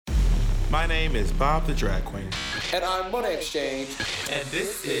My name is Bob the Drag Queen. And I'm Money Exchange. And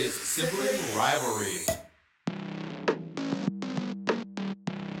this is Sibling Rivalry.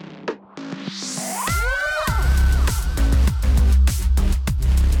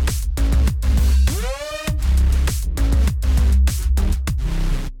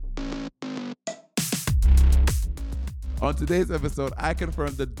 On today's episode, I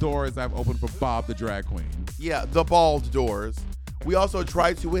confirm the doors I've opened for Bob the Drag Queen. Yeah, the bald doors. We also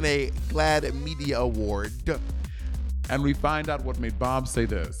tried to win a GLAAD Media Award. And we find out what made Bob say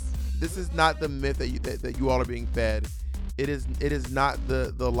this. This is not the myth that you all are being fed. It is not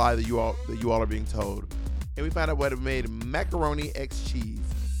the lie that you all are being told. And we find out what made Macaroni X Cheese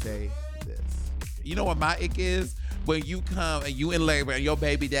say this. You know what my ick is? When you come and you in labor and your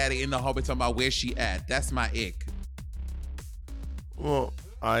baby daddy in the hallway talking about where she at. That's my ick. Well,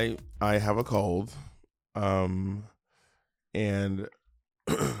 I have a cold. And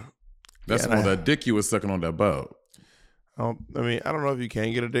that's all that dick you was sucking on that boat. I don't know if you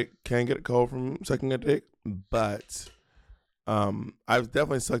can get a cold from sucking a dick, but I've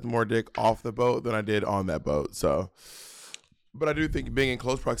definitely sucked more dick off the boat than I did on that boat. So, but I do think being in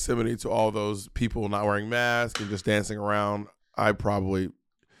close proximity to all those people not wearing masks and just dancing around, I took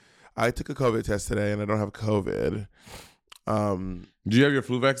a COVID test today and I don't have COVID. Do you have your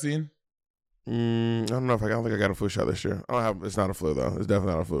flu vaccine? I don't think I got a flu shot this year. It's not a flu though. It's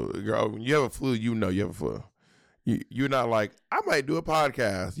definitely not a flu. Girl, when you have a flu, you know you have a flu. You're not like, I might do a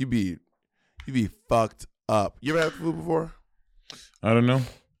podcast. You be fucked up. You ever had the flu before? I don't know.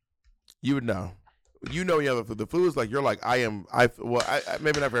 You would know. You know you have the flu. The flu is like, you're like,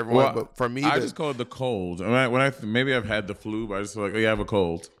 maybe not for everyone, but for me. I just call it the cold. Maybe I've had the flu, but I just feel like, oh yeah, I have a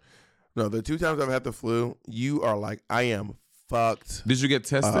cold. No, the 2 times I've had the flu, you are like, I am fucked. Did you get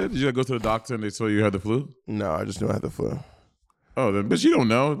tested? Did you go to the doctor and they told you had the flu? No, I just knew I had the flu. Oh, but you don't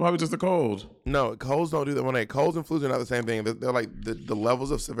know. It's probably just a cold. No, colds don't do that. Colds and flus are not the same thing. They're like, the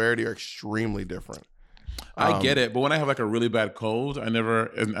levels of severity are extremely different. I get it, but when I have like a really bad cold, it never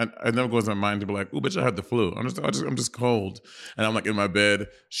goes in my mind to be like, "Ooh, bitch, I had the flu." I'm just cold, and I'm like in my bed,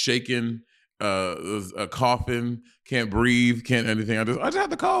 shaking, coughing, can't breathe, can't anything. I just had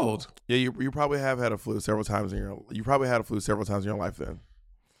the cold. Yeah, you probably have had a flu several times in your life. Then you probably had the flu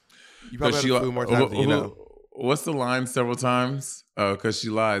more times than you know. What's the line several times? Because she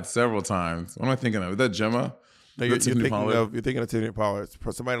lied several times. What am I thinking of? Is that Gemma? No, you're thinking of Tiffany Pollard.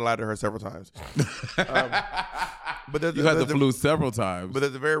 Somebody lied to her several times. But you had the flu several times. But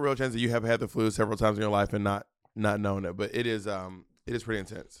there's a very real chance that you have had the flu several times in your life and not knowing it. But it is pretty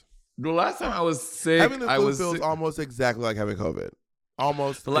intense. The last time I was sick, having the flu feels almost exactly like having COVID.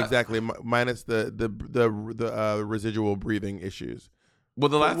 Almost exactly, minus the residual breathing issues. Well,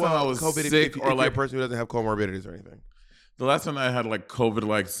 the last time I was COVID, sick, if you're a person who doesn't have comorbidities or anything. The last time I had like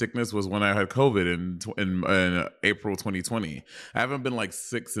COVID-like sickness was when I had COVID in April 2020. I haven't been like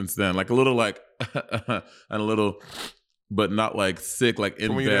sick since then. Like a little and a little, but not like sick, like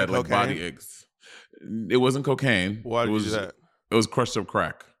in bed, like body aches. It wasn't cocaine. Why did you do that? It was crushed up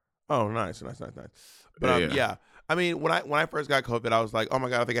crack. Oh, nice. But yeah. I mean, when I first got COVID, I was like, oh my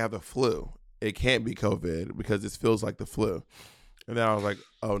God, I think I have the flu. It can't be COVID because this feels like the flu. And then I was like,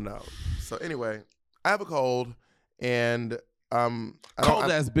 oh no. So anyway, I have a cold. And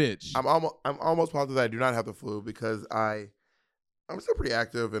cold ass bitch. I'm almost positive that I do not have the flu because I'm still pretty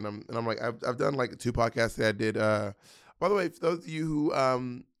active and I'm like I've done like 2 podcasts that I did. By the way, for those of you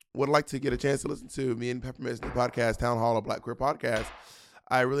who would like to get a chance to listen to me and Peppermint's new podcast, Town Hall, a Black Queer Podcast,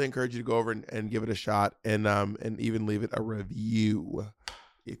 I really encourage you to go over and give it a shot and even leave it a review,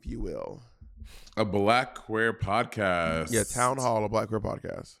 if you will. A Black Queer Podcast. Yeah, Town Hall, a Black Queer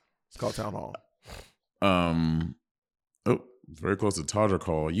Podcast. It's called Town Hall. Oh, very close to Todrick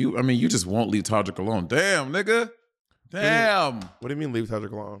Hall. You just won't leave Todrick alone. Damn, nigga. Damn. What do you mean leave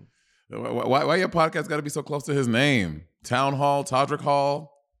Todrick alone? Why your podcast got to be so close to his name? Town Hall, Todrick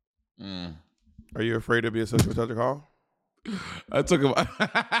Hall. Are you afraid to be associated with Todrick Hall? I took him.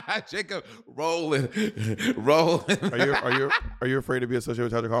 Jacob rolling. Are you afraid to be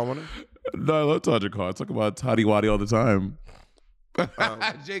associated with Todrick Hall? No, I love Todrick Hall. I talk about Toddy Waddy all the time.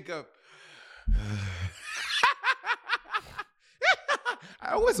 Jacob.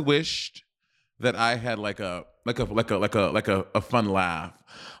 I always wished that I had like a fun laugh,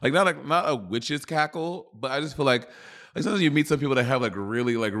 like not a witch's cackle, but I just feel like sometimes you meet some people that have like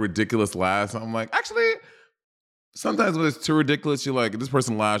really like ridiculous laughs. And I'm like, actually, sometimes when it's too ridiculous, you're like, this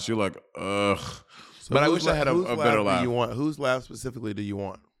person laughs, you're like, ugh. So but I wish I had a better laugh. Whose laugh specifically do you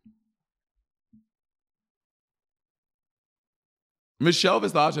want? Michelle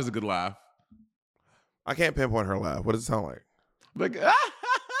Visage has a good laugh. I can't pinpoint her laugh. What does it sound like? Like,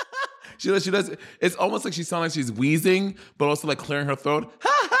 She does. It's almost like she sounds like she's wheezing, but also like clearing her throat.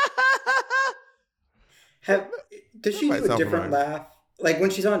 Does she do a different laugh? Like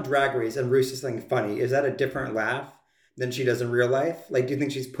when she's on Drag Race and Ruth is something funny, is that a different laugh than she does in real life? Like, do you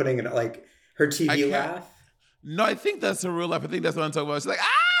think she's putting it like her TV laugh? No, I think that's her real life. I think that's what I'm talking about. She's like, ah!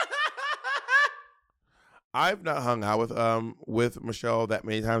 I've not hung out with Michelle that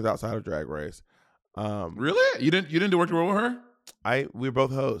many times outside of Drag Race. Really? You didn't do Work the World with her? We're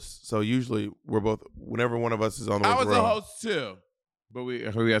both hosts, so usually we're both. Whenever one of us is on the Work the I was World, a host too, but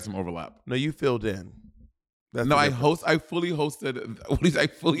we had some overlap. No, you filled in. No, I fully hosted. I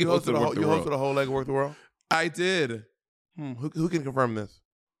fully hosted Work the World. You hosted a whole leg of Work the World? I did. Who can confirm this?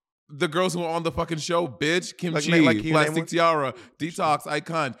 The girls who were on the fucking show, bitch. Kim Chi, like Plastic Tiara, Detox,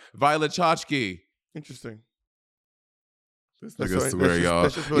 Icon, Violet Chachki. Interesting. This nigga swear, y'all.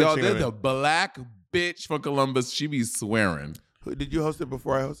 Y'all, there's a black bitch from Columbus. She be swearing. Did you host it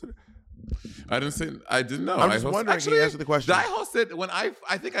before I hosted it? I didn't know. I'm just wondering. Actually, you answer the question. Did I host it when I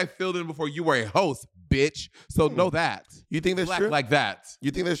think I filled in before you were a host, bitch. So know that. You think that's black true? Like that.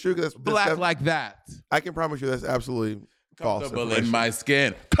 You think that's true? That's black like that. I can promise you that's absolutely false. Comfortable in my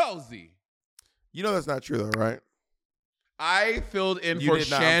skin. Cozy. You know that's not true though, right? I filled in you for did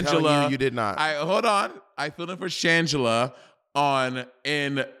not. Shangela. You did not. Hold on. I filled in for Shangela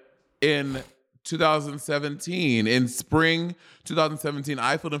in 2017. In spring 2017,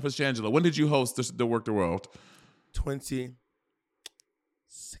 I filled in for Shangela. When did you host the Work the World?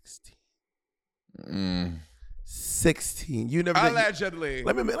 2016. 16. You never. Allegedly.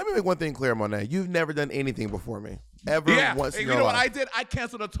 Let me make one thing clear, Monet. You've never done anything before me. Ever once in your life. You know what I did? I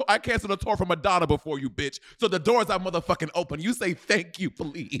canceled a tour for Madonna before you, bitch. So the doors are motherfucking open. You say thank you,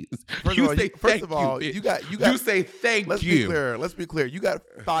 please. First of all, you got. You say thank you. Let's be clear. You got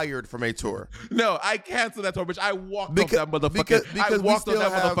fired from a tour. No, I canceled that tour, bitch. I walked off that motherfucking. I walked on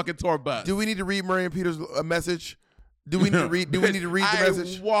that motherfucking tour bus. Do we need to read Murray and Peter's message? Do we need to read? Do we need to read the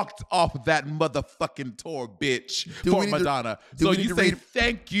message? I walked off that motherfucking tour, bitch, for Madonna. So you say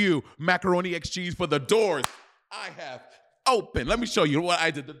thank you, Macaroni Exchange, for the doors I have open. Let me show you what I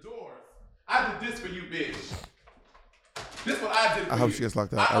did. The doors. I did this for you, bitch. This is what I did for you. I hope she gets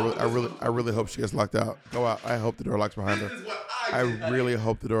locked out. I really hope she gets locked out. Go out. I hope the door locks behind her. This is what I did. I really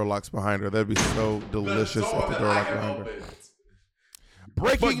hope the door locks behind her. That'd be so delicious if the door locked behind her.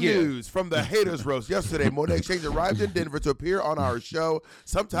 Breaking news from the Haters Roast. Yesterday, Monet Exchange arrived in Denver to appear on our show.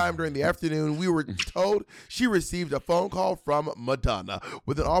 Sometime during the afternoon, we were told she received a phone call from Madonna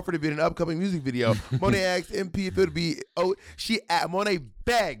with an offer to be in an upcoming music video. Monet asked MP if it would be. Monet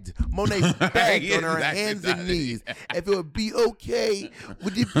begged on her hands and knees if it would be okay.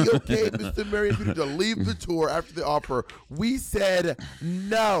 Would it be okay, Mr. Marion Peter, to leave the tour after the offer? We said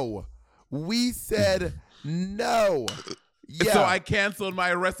no. Yeah. So I canceled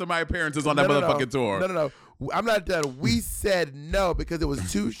my rest of my appearances on that motherfucking tour. No. I'm not done. We said no because it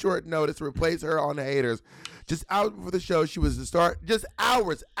was too short notice to replace her on the Haters. Just hours before the show, she was to start. Just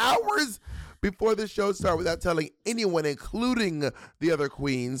hours before the show started, without telling anyone, including the other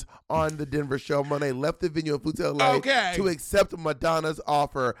queens on the Denver show, Monet left the venue and flew to LA to accept Madonna's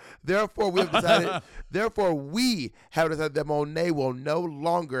offer. Therefore, we have decided that Monet will no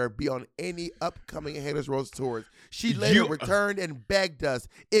longer be on any upcoming Haters Roast tours. She later returned and begged us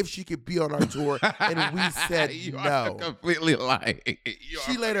if she could be on our tour, and we said you no. Are completely lying.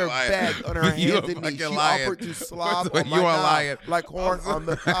 She later begged on her hands and knees. She offered to slob on my knob like corn on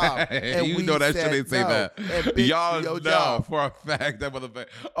the cob. And you we know that said shouldn't say no. that. And bitch, y'all know job. for a fact that motherfucker.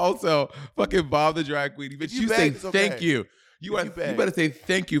 Also, fucking Bob the drag queen. Bitch, you beg, say thank okay. you. You better say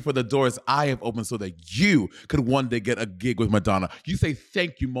thank you for the doors I have opened so that you could one day get a gig with Madonna. You say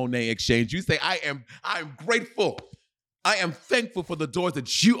thank you, Monet Exchange. You say I am grateful. I am thankful for the doors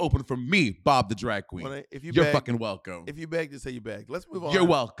that you opened for me, Bob the drag queen. Monet, You're fucking welcome. If you beg, just say you beg. Let's move on. You're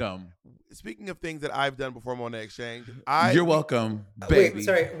welcome. Speaking of things that I've done before Monet Exchange, you're welcome, baby. Wait,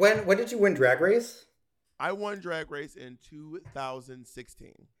 sorry. When did you win Drag Race? I won Drag Race in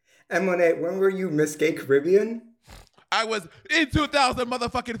 2016. And Monet, when were you Miss Gay Caribbean? I was in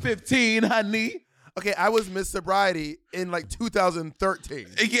 2015, honey. Okay, I was Miss Sobriety in like 2013.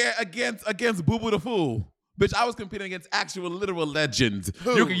 Yeah, against Boo Boo the Fool. Bitch, I was competing against actual literal legends.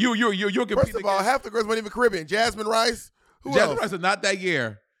 Who? You're competing. First of all, half the girls weren't even Caribbean. Jasmine Rice. Jasmine Rice was not that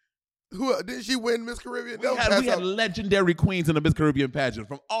year. Who didn't she win Miss Caribbean? We had legendary queens in the Miss Caribbean pageant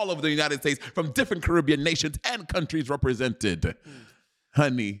from all over the United States, from different Caribbean nations and countries represented.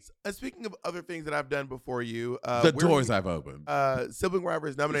 Honey. And speaking of other things that I've done before you, the doors I've opened. Sibling Rivalry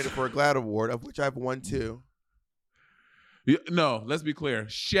is nominated for a GLAAD Award, of which I've won 2. No, let's be clear.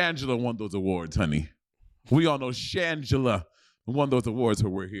 Shangela won those awards, honey. We all know Shangela won those awards,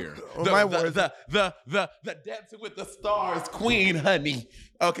 we're here. The Dancing with the Stars queen, honey.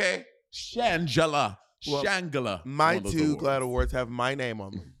 Okay, Shangela. Shangela. My 2 GLAAD awards have my name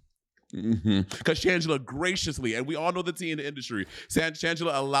on them. Because Shangela graciously, and we all know the tea in the industry,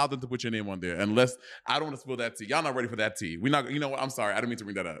 Shangela allowed them to put your name on there. Unless I don't want to spill that tea. Y'all not ready for that tea. We're not. You know what? I'm sorry. I didn't mean to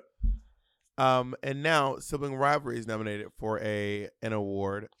bring that up. And now Sibling Rivalry is nominated for an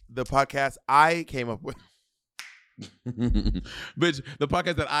award. The podcast I came up with. Bitch, the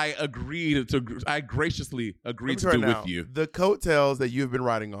podcast that I graciously agreed to do with you. The coattails that you've been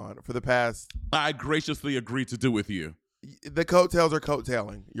riding on for the past. I graciously agreed to do with you. The coattails are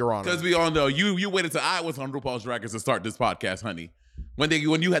coattailing, Your Honor. Because we all know you waited till I was on RuPaul's Drag Race to start this podcast, honey. When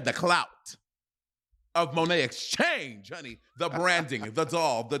you had the clout of Monet X Change, honey. The branding, the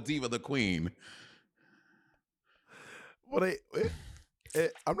doll, the diva, the queen. Well,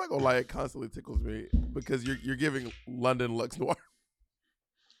 I'm not gonna lie, it constantly tickles me because you're giving London Lux Noir.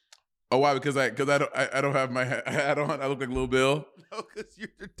 Oh, why? Because I don't have my hat on. I look like Lil Bill. No, because you're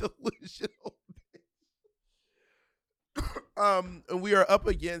delusional. And we are up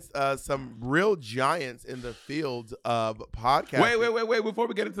against some real giants in the field of podcasting. Wait! Before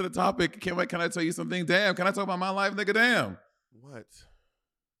we get into the topic, can I tell you something? Damn, can I talk about my life, nigga? Damn. What?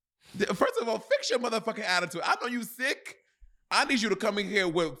 First of all, fix your motherfucking attitude. I know you sick. I need you to come in here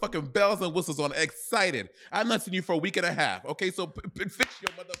with fucking bells and whistles on, excited. I've not seen you for a week and a half. Okay, so fix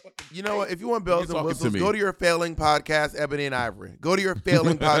your motherfucking. You know what? If you want bells and whistles, go to your failing podcast, Ebony and Ivory. Go to your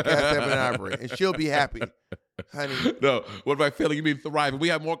failing podcast, Ebony and Ivory, and she'll be happy, honey. No, what am I failing? You mean thriving? We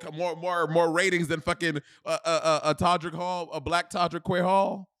have more ratings than fucking a Todrick Hall, a Black Todrick Queer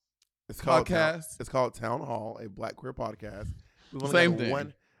Hall. It's called podcast. It's called Town Hall, a Black queer podcast. Same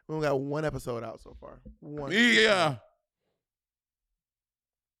thing. We only got one episode out so far. One. Yeah.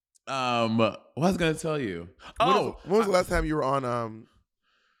 What was I gonna tell you? When was the last time you were on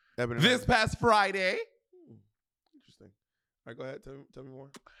Ebony? This past Friday. Interesting. All right, go ahead. Tell me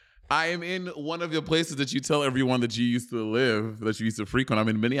more. I am in one of your places that you tell everyone that you used to live, that you used to frequent. I'm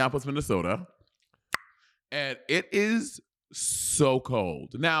in Minneapolis, Minnesota. And it is so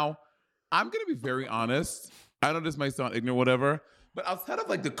cold. Now, I'm going to be very honest. I know this might sound ignorant, whatever, but outside of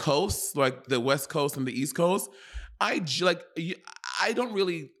like the coast, like the West Coast and the East Coast, I don't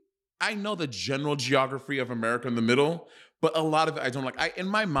really, I know the general geography of America in the middle, but a lot of it I don't like. In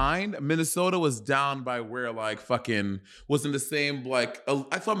my mind, Minnesota was down by where like fucking was in the same like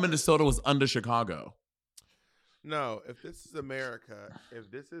I thought Minnesota was under Chicago. No, if this is America, if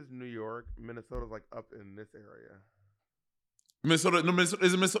this is New York, Minnesota's like up in this area.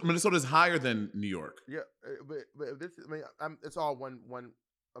 Minnesota is higher than New York. Yeah, but if this, it's all one.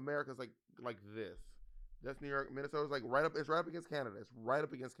 America's like this. That's New York. Minnesota's like right up. It's right up against Canada. It's right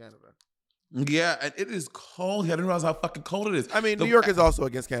up against Canada. Yeah, and it is cold. I didn't realize how fucking cold it is. I mean, New York is also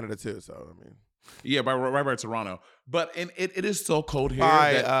against Canada too. So I mean, yeah, right by Toronto. But it is so cold here.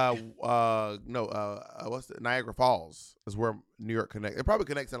 What's the Niagara Falls is where New York connects. It probably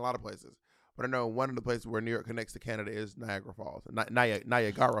connects in a lot of places, but I know one of the places where New York connects to Canada is Niagara Falls.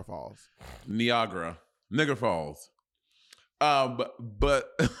 Niagara Falls. Niagara Falls. But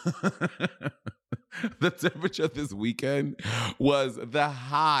the temperature this weekend was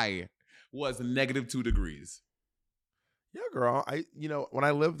 -2 degrees. Yeah, girl. When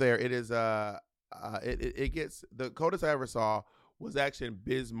I lived there, it is it gets, the coldest I ever saw was actually in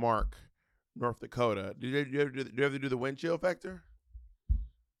Bismarck, North Dakota. Do you ever do the wind chill factor?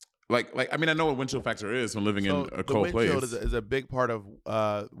 Like I mean, I know what wind chill factor is from living in a cold place. The wind chill is a big part of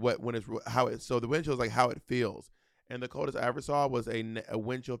so the wind chill is like how it feels. And the coldest I ever saw was a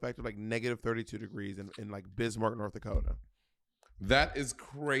wind chill factor like -32 degrees in like Bismarck, North Dakota. That is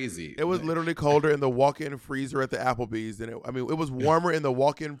crazy. It was literally colder in the walk-in freezer at the Applebee's than it was warmer in the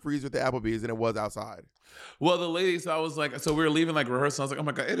walk-in freezer at the Applebee's than it was outside. Well, the ladies, I was like, so we were leaving like rehearsal. I was like, oh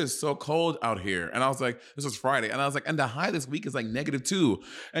my God, it is so cold out here. And I was like, this was Friday. And I was like, and the high this week is like -2.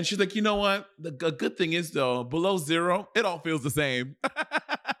 And she's like, you know what? The good thing is though, below 0, it all feels the same.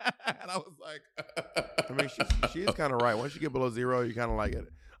 And I was like, I mean, she's kind of right. Once you get below 0, you kind of like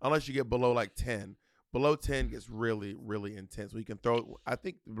it. Unless you get below like 10. Below 10 gets really, really intense. You can throw, I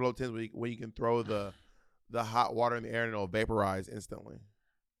think below 10 is when you can throw the hot water in the air and it'll vaporize instantly.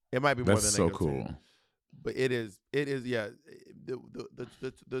 It might be more than so -10. cool. But it is, yeah.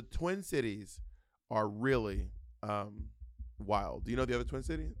 The Twin Cities are really wild. Do you know the other Twin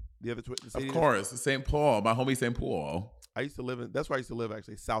City? Of course, St. Paul, my homie St. Paul. That's where I used to live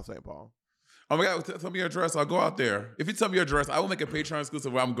actually, South St. Paul. Oh my God, tell me your address. I'll go out there. If you tell me your address, I will make a Patreon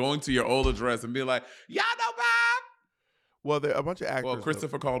exclusive where I'm going to your old address and be like, y'all know Bob. Well, there are a bunch of actors. Well,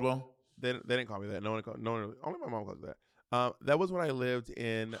 Christopher Caldwell. They didn't call me that. No one, only my mom calls me that. That was when I lived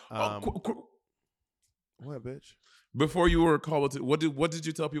in. What, bitch? Before you were called, what did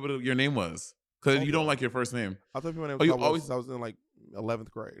you tell people that your name was? Because you don't like your first name. I told people my name was Caldwell since I was in like 11th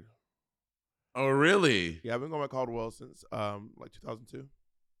grade. Oh, really? Yeah, I've been going by Caldwell since like 2002,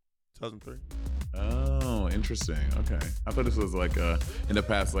 2003. Oh, interesting. Okay, I thought this was like in the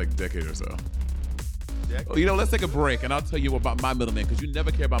past like decade or so. Well, let's take a break and I'll tell you about my middle name because you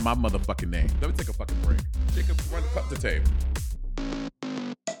never care about my motherfucking name. Let me take a fucking break. Jacob, cut the tape.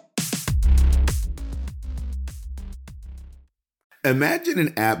 Imagine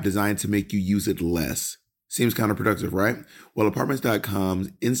an app designed to make you use it less. Seems counterproductive, right? Well, Apartments.com's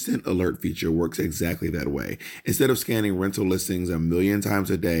instant alert feature works exactly that way. Instead of scanning rental listings a million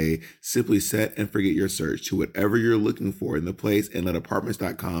times a day, simply set and forget your search to whatever you're looking for in the place and let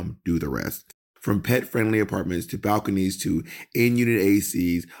Apartments.com do the rest. From pet-friendly apartments to balconies to in-unit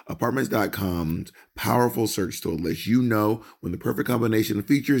ACs, Apartments.com's powerful search tool lets you know when the perfect combination of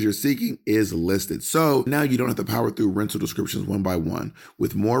features you're seeking is listed. So now you don't have to power through rental descriptions one by one.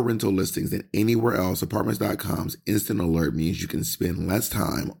 With more rental listings than anywhere else, Apartments.com's instant alert means you can spend less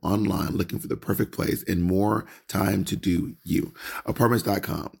time online looking for the perfect place and more time to do you.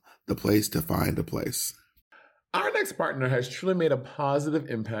 Apartments.com, the place to find a place. Our next partner has truly made a positive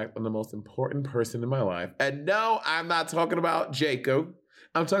impact on the most important person in my life. And no, I'm not talking about Jacob.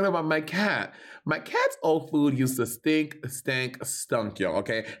 I'm talking about my cat. My cat's old food used to stunk, y'all,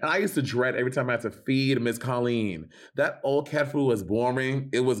 okay? And I used to dread every time I had to feed Miss Colleen. That old cat food was boring.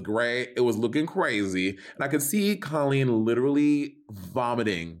 It was gray. It was looking crazy. And I could see Colleen literally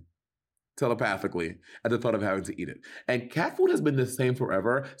vomiting telepathically at the thought of having to eat it. And cat food has been the same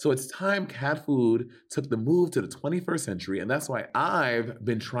forever. So it's time cat food took the move to the 21st century. And that's why I've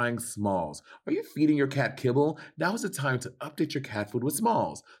been trying Smalls. Are you feeding your cat kibble? Now is the time to update your cat food with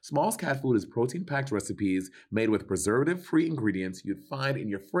Smalls. Smalls cat food is protein-packed recipes made with preservative-free ingredients you'd find in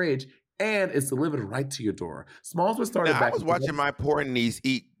your fridge, and it's delivered right to your door. Smalls was started back. I was watching my poor niece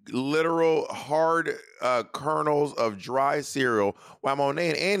eat literal hard kernels of dry cereal while Monet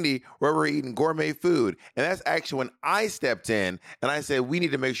and Andy were eating gourmet food. And that's actually when I stepped in and I said, we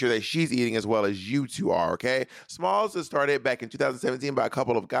need to make sure that she's eating as well as you two are, okay? Smalls was started back in 2017 by a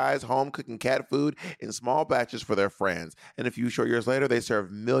couple of guys home cooking cat food in small batches for their friends. And a few short years later, they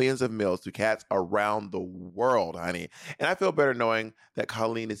serve millions of meals to cats around the world, honey. And I feel better knowing that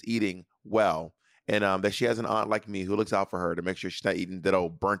Colleen is eating well. And that she has an aunt like me who looks out for her to make sure she's not eating that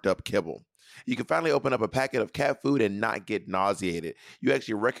old burnt up kibble. You can finally open up a packet of cat food and not get nauseated. You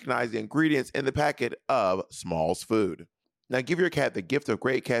actually recognize the ingredients in the packet of Smalls food. Now give your cat the gift of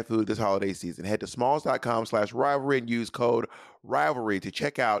great cat food this holiday season. Head to smalls.com/rivalry and use code rivalry to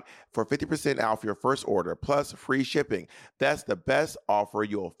check out for 50% off your first order plus free shipping. That's the best offer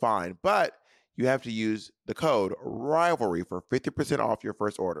you'll find. But you have to use the code RIVALRY for 50% off your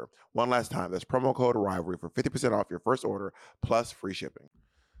first order. One last time, that's promo code RIVALRY for 50% off your first order plus free shipping.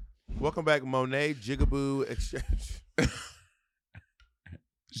 Welcome back, Monet Jigaboo Exchange.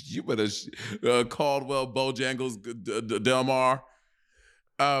 You better Caldwell Bojangles Delmar.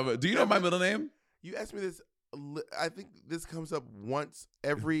 Do you know my middle name? You asked me this. I think this comes up once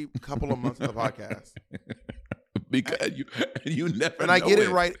every couple of months on the podcast. Because you never and I get it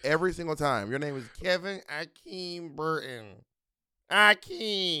right every single time. Your name is Kevin Akeem Burton.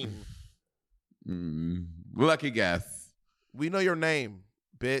 Akeem. Lucky guess. We know your name,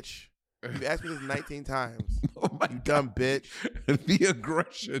 bitch. You've asked me this 19 times. Oh my you dumb bitch. The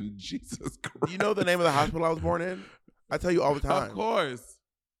aggression. Jesus Christ. You know the name of the hospital I was born in? I tell you all the time. Of course.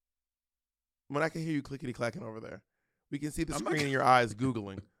 When I can hear you clickety clacking over there, we can see the screen in your eyes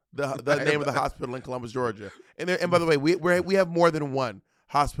Googling the name of the hospital in Columbus, Georgia. And by the way, we have more than one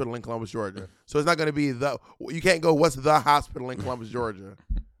hospital in Columbus, Georgia. So it's not going to be you can't go, what's the hospital in Columbus, Georgia?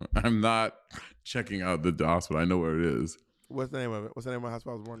 I'm not checking out the hospital. I know where it is. What's the name of it? What's the name of the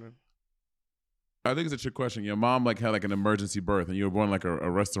hospital I was born in? I think it's a trick question. Your mom had an emergency birth, and you were born like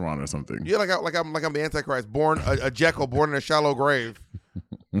a restaurant or something. Yeah, like I'm the Antichrist, born a Jekyll, born in a shallow grave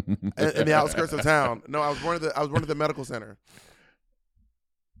in the outskirts of town. No, I was born at the medical center.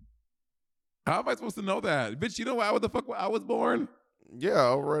 How am I supposed to know that, bitch? You know why the fuck I was born? Yeah,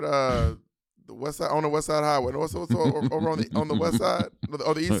 over at the west side, on the West Side Highway. What's over on the west side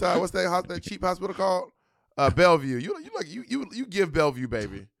or the east side? What's that cheap hospital called? Bellevue. You give Bellevue,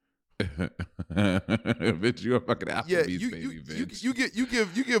 baby. Bitch, you're a fucking Applebee's baby,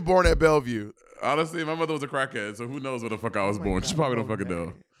 bitch. You give born at Bellevue. Honestly, my mother was a crackhead, so who knows where the fuck I was born? She probably don't fucking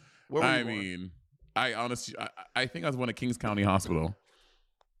know. I mean, I honestly, I think I was born at Kings County Hospital.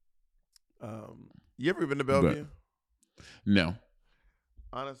 You ever been to Bellevue? No.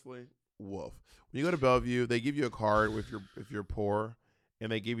 Honestly, woof. When you go to Bellevue, they give you a card if you're poor,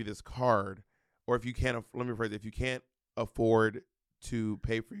 and they give you this card, or if you can't, let me rephrase it, if you can't afford to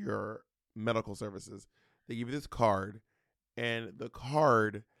pay for your medical services, they give you this card, and the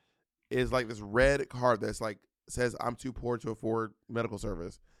card is like this red card that's like says I'm too poor to afford medical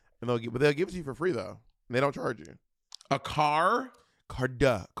service, and they'll give it to you for free though, and they don't charge you. A car? Card,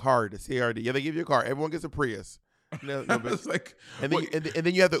 C-A-R-D. Yeah, they give you a car. Everyone gets a Prius. No, It's like, and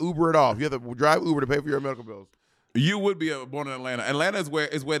then you have to Uber it off. You have to drive Uber to pay for your medical bills. you would be born in Atlanta. Atlanta is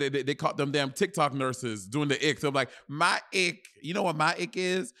where they caught them damn TikTok nurses doing the ick. So I'm like, my ick, you know what my ick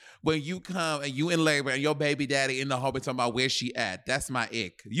is? When you come and you in labor and your baby daddy in the home talking about where she at. That's my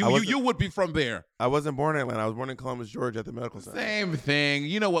ick. You would be from there. I wasn't born in Atlanta. I was born in Columbus, Georgia at the medical center. Same thing.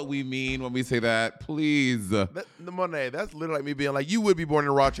 You know what we mean when we say that. Please. The Monet, that's literally like me being like, you would be born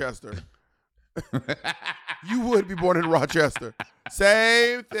in Rochester. You would be born in Rochester.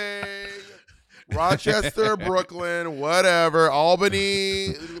 Same thing. Rochester, Brooklyn, whatever.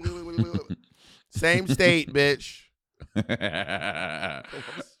 Albany. Same state, bitch.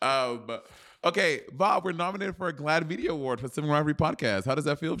 Okay, Bob, we're nominated for a GLAAD Media Award for Sibling Rivalry Podcast. How does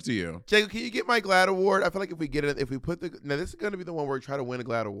that feel to you? Jacob, can you get my GLAAD Award? I feel like if we get it, now this is going to be the one where we try to win a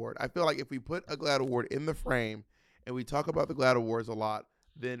GLAAD Award. I feel like if we put a GLAAD Award in the frame and we talk about the GLAAD Awards a lot,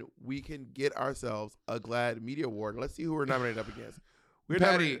 then we can get ourselves a GLAAD Media Award. Let's see who we're nominated up against.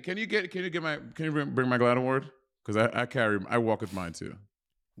 Patty, can you bring my GLAAD Award? Because I walk with mine too.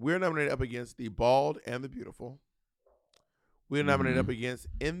 We're nominated up against The Bald and the Beautiful. We're nominated up against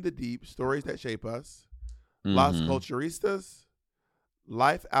In the Deep, Stories That Shape Us, Las Culturistas,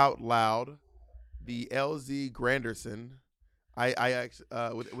 Life Out Loud, the LZ Granderson. I actually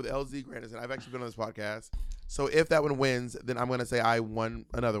with LZ Granderson, I've actually been on this podcast. So if that one wins, then I'm gonna say I won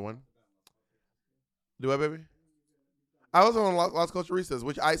another one. Do I, baby? I was on Las Culturistas,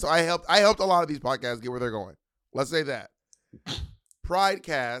 which I helped a lot of these podcasts get where they're going. Let's say that.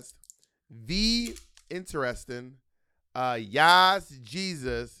 Pridecast, The Interesting, Yas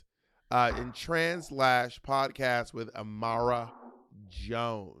Jesus, and Translash podcast with Amara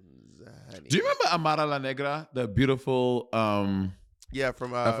Jones. Honey. Do you remember Amara La Negra, the beautiful? Yeah,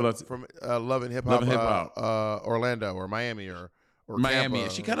 from Love and Hip Hop, Orlando or Miami or Miami.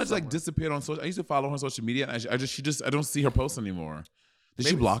 Tampa She kind of like disappeared on social. I used to follow her on social media, and I don't see her post anymore. Did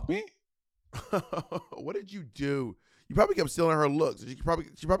she block me? What did you do? You probably kept stealing her looks. She probably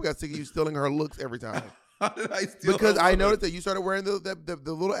got sick of you stealing her looks every time. How did I steal? Because I noticed that you started wearing the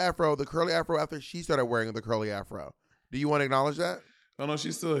little afro, the curly afro after she started wearing the curly afro. Do you want to acknowledge that? Oh no,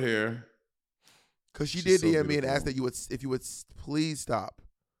 she's still here. Because she did DM me and asked that if you would please stop.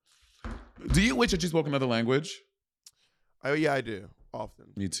 Do you wish that you spoke another language? Oh yeah, I do often.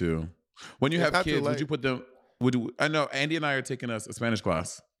 Me too. When you have kids, would you put them? I know Andy and I are taking a Spanish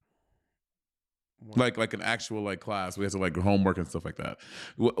class, like an actual class. We have to homework and stuff like that.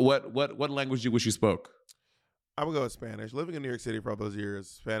 What language do you wish you spoke? I would go with Spanish. Living in New York City for all those years,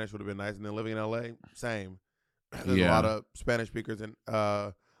 Spanish would have been nice, and then living in LA, same. There's a lot of Spanish speakers and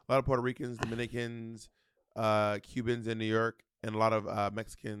a lot of Puerto Ricans, Dominicans, Cubans in New York, and a lot of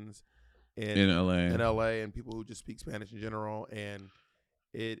Mexicans in LA, and people who just speak Spanish in general. And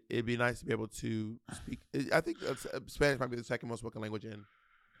it'd be nice to be able to speak. I think Spanish might be the second most spoken language in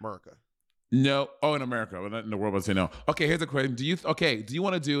America. No. Oh, in America. Well, not in the world, but say no. Okay, here's a question. Do you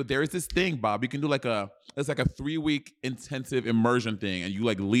want to do, there is this thing, Bob. You can do it's like a 3-week intensive immersion thing, and you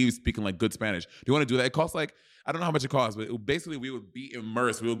leave speaking good Spanish. Do you want to do that? It costs I don't know how much it costs, but basically we would be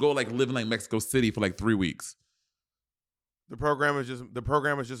immersed. We would go live in Mexico City for 3 weeks. The program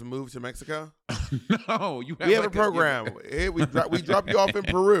is just moved to Mexico? No, we have a program. We drop you off in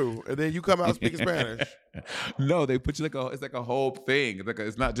Peru, and then you come out speaking Spanish. No, they put you it's like a whole thing.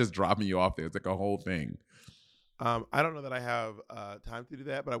 It's not just dropping you off there. It's like a whole thing. I don't know that I have time to do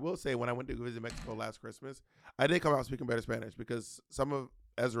that, but I will say when I went to visit Mexico last Christmas, I did come out speaking better Spanish because some of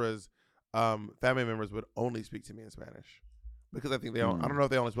Ezra's family members would only speak to me in Spanish. Because I think I don't know if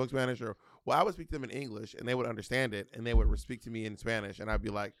they only spoke Spanish or, I would speak to them in English and they would understand it and they would speak to me in Spanish and I'd be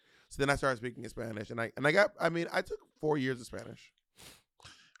like, so then I started speaking in Spanish and I took 4 years of Spanish.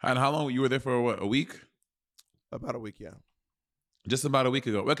 And how long you were there for? A week? About a week, yeah. Just about a week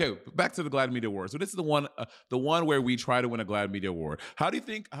ago. Okay, back to the GLAAD Media Award. So this is the one where we try to win a GLAAD Media Award. How do you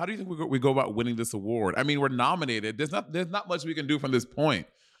think we go about winning this award? I mean, we're nominated. There's not much we can do from this point.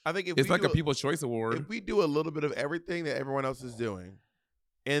 I think it's like a People's Choice Award. If we do a little bit of everything that everyone else is doing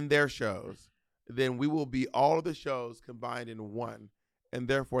in their shows, then we will be all of the shows combined in one, and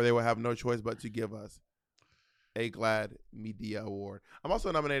therefore they will have no choice but to give us a GLAAD Media Award. I'm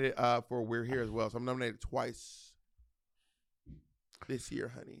also nominated for We're Here as well, so I'm nominated twice. this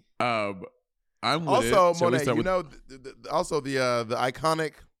year, honey. I'm with also, it. Shall we Monet, start you with- know, also the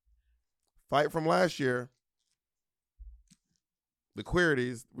iconic fight from last year, the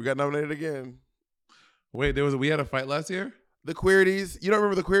Queerties. We got nominated again. Wait, we had a fight last year? The Queerties. You don't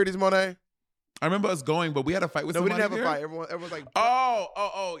remember the Queerties, Monet? I remember us going, but we had a fight with No, we somebody didn't have a here? fight. Everyone's like,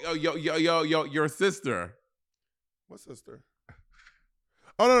 yo, your sister. what sister?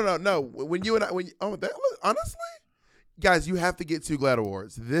 Oh no. When you and I, honestly, guys, you have to get to GLAAD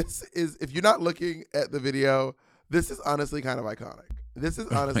Awards. This is, if you're not looking at the video, this is honestly kind of iconic. This is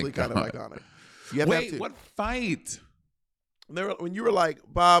honestly kind of iconic. You have Wait, to. what fight? When you were like,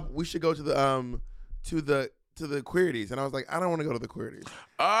 Bob, we should go to the Queerties, and I was like, I don't want to go to the Queerties.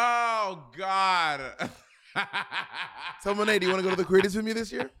 Oh God. So Monet, do you want to go to the Queerties with me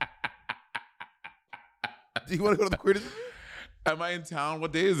this year? Do you want to go to the Queerties with me? Am I in town?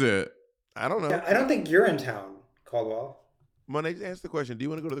 What day is it? I don't know. Yeah, I don't think you're in town, Caldwell. Monet, just answer the question. Do you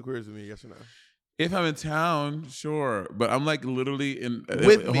want to go to the Queerties with me? Yes or no? If I'm in town, sure. But I'm like literally With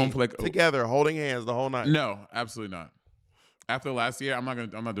at me, home for like together, holding hands the whole night. No, absolutely not. After last year, I'm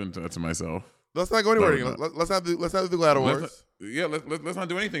not doing that to myself. Let's not go anywhere. No, Together. Let's not do the GLAAD Awards. Let's not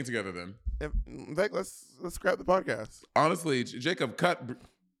do anything together then. In fact, let's scrap the podcast. Honestly, Jacob, cut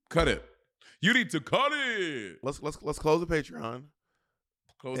it. You need to cut it. Let's close the Patreon.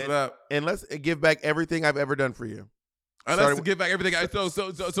 Close it up. And let's give back everything I've ever done for you. And let's give back everything. So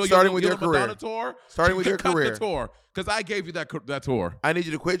starting with your career. Madonna tour. Starting with your career. Cut the tour, because I gave you that tour. I need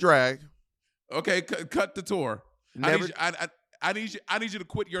you to quit drag. Okay, cut the tour. Never, I need you to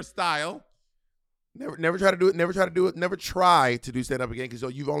quit your style. Never try to do it. Never try to do it. Never try to do stand up again,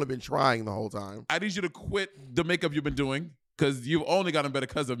 because you've only been trying the whole time. I need you to quit the makeup you've been doing, because you've only gotten better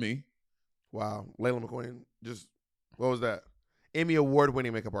because of me. Wow, Layla McQueen. What was that? Emmy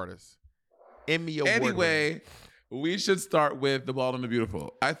award-winning makeup artist. Anyway, we should start with The Bald and the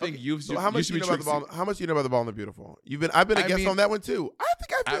Beautiful. I think So how much do you know about the Bald? How much do you know about The Bald and the Beautiful? I've been a guest on that one too.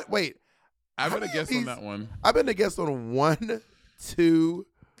 Wait. I've been a guest on that one. I've been a guest on 1, 2,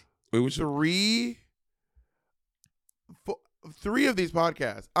 Wait, 3, 4, 3 of these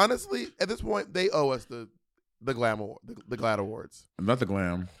podcasts. Honestly, at this point, they owe us the GLAAD Awards. Not the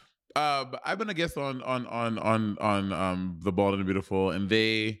glam. But I've been a guest on The Bald and the Beautiful, and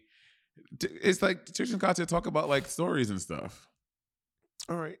it's like Trish and Katya talk about like stories and stuff.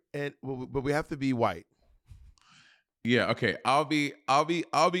 All right, but we have to be white. Yeah. Okay. I'll be.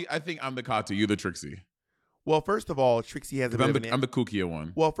 I think I'm the Katya. You're the Trixie. Well, first of all, Trixie has a bit of an I'm the kookier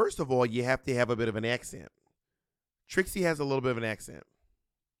one. Well, first of all, you have to have a bit of an accent. Trixie has a little bit of an accent.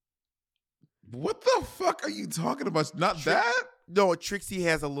 What the fuck are you talking about? Not that? No, Trixie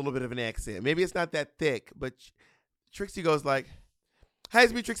has a little bit of an accent. Maybe it's not that thick, but Trixie goes like, "Hi,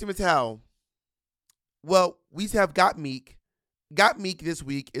 it's me, Trixie Mattel. Well, we have Got Meek. Got Meek this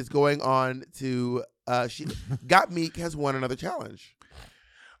week is going on to Got Meek has won another challenge."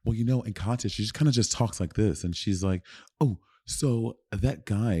 Well, in context, she just kind of just talks like this, and she's like, "Oh, so that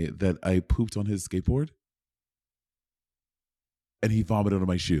guy that I pooped on his skateboard, and he vomited on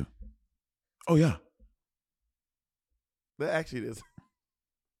my shoe. Oh yeah, that actually is.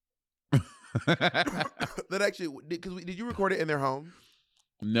 That actually, because did you record it in their home?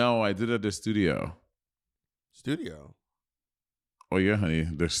 No, I did it at the studio. Studio. Oh yeah, honey,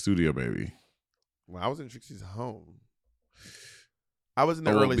 the studio, baby. Well, I was in Trixie's home. I was in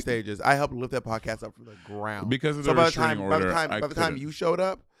the early stages. I helped lift that podcast up from the ground because of the restraining order. By the time you showed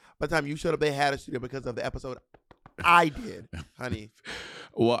up, they had a studio because of the episode I did, honey.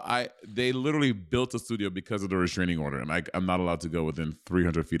 Well, they literally built a studio because of the restraining order, and I'm not allowed to go within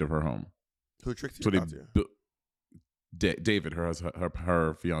 300 feet of her home. Who Trixie? So David,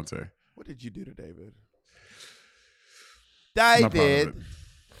 her fiance. What did you do to David? David.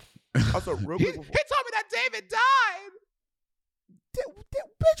 Also, real quick, he told me that David died.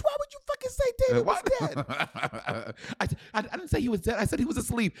 Bitch, why would you fucking say David was dead? I didn't say he was dead. I said he was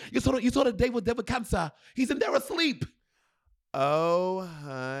asleep. You saw that David was dead with cancer. He's in there asleep. Oh,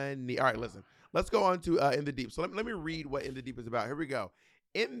 honey. All right, listen. Let's go on to In the Deep. So let me read what In the Deep is about. Here we go.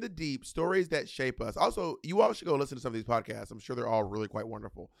 In the Deep, stories that shape us. Also, you all should go listen to some of these podcasts. I'm sure they're all really quite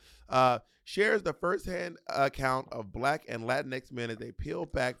wonderful. Shares the firsthand account of Black and Latinx men as they peel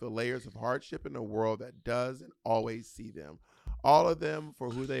back the layers of hardship in a world that doesn't always see them. All of them for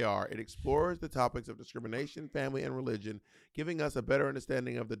who they are. It explores the topics of discrimination, family, and religion, giving us a better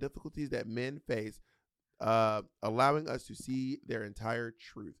understanding of the difficulties that men face, allowing us to see their entire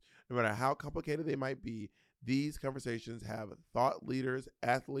truth. No matter how complicated they might be, these conversations have thought leaders,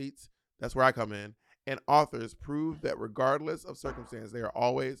 athletes, that's where I come in, and authors prove that regardless of circumstance, there's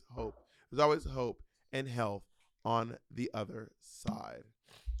always hope and health on the other side.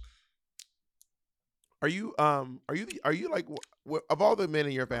 Are you like of all the men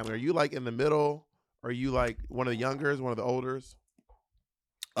in your family? Are you like in the middle? Are you like one of the youngers, one of the olders?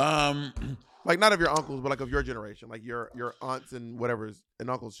 Like not of your uncles, but like of your generation, like your aunts and whatever's and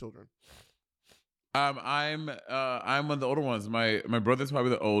uncles' children. I'm one of the older ones. My brother's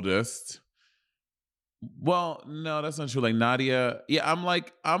probably the oldest. Well, no, that's not true. Like Nadia, yeah, I'm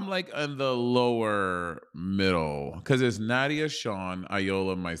like in the lower middle because it's Nadia, Sean,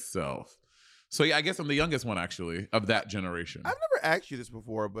 Ayola, myself. So yeah, I guess I'm the youngest one actually of that generation. I've never asked you this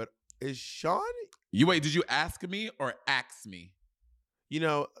before, but is Sean? Did you ask me or ask me? You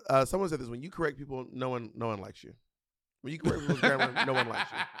know, someone said this: when you correct people, no one likes you. When you correct people's grammar, no one likes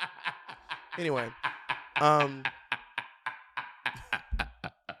you. Anyway,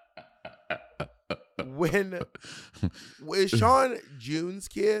 is Sean June's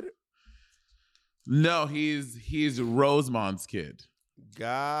kid? No, he's Rosemond's kid.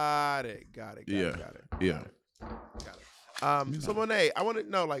 Got it. Yeah. So Monet, I want to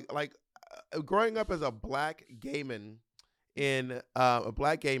know, like, growing up as a black gay man in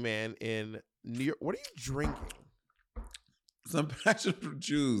New York, what are you drinking? Some passion fruit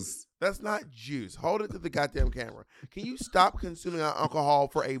juice. That's not juice. Hold it to the goddamn camera. Can you stop consuming alcohol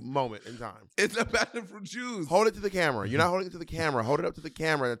for a moment in time? It's a passion fruit juice. Hold it to the camera. You're not holding it to the camera. Hold it up to the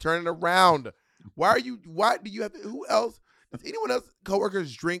camera and turn it around. Why do you have to, who else? Does anyone else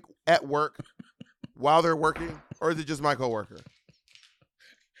coworkers drink at work while they're working? Or is it just my coworker?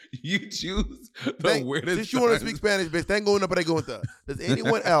 You choose the weirdest. Since you want to speak Spanish, bitch, then going up, but I go with the. Does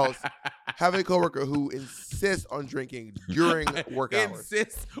anyone else have a coworker who insists on drinking during work hours?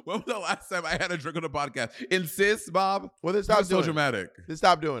 Insists. When was the last time I had a drink on the podcast? Insists, Bob. Well, then stop doing so dramatic. Then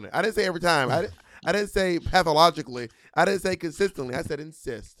stop doing it. I didn't say every time. I didn't say pathologically. I didn't say consistently. I said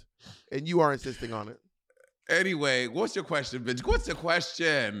insist, and you are insisting on it. Anyway, what's your question, bitch? What's your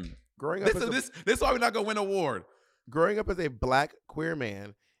question? Growing up, this is why we're not gonna win an award. Growing up as a black queer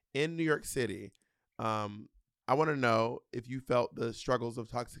man in New York City, I want to know if you felt the struggles of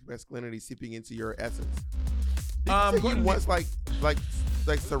toxic masculinity seeping into your essence. Did you once like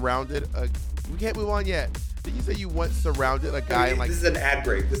surrounded a? We can't move on yet. Did you say you once surrounded a guy? This is an ad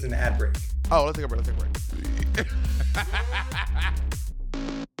break. Oh, let's take a break.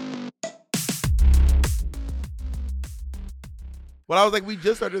 Well, I was like, we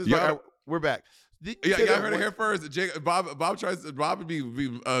just started this. Yeah. We're back. Yeah, I heard it here first. Bob tries to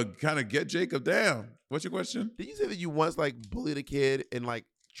be kind of get Jacob down. What's your question? Did you say that you once like bullied a kid and like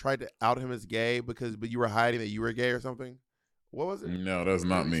tried to out him as gay but you were hiding that you were gay or something? What was it? No, that's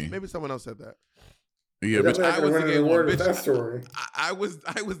not me. Maybe someone else said that. Yeah, bitch, I was the gay one. Bitch, that story. I was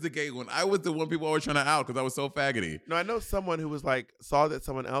the gay one. I was the one people always trying to out because I was so faggoty. No, I know someone who was like saw that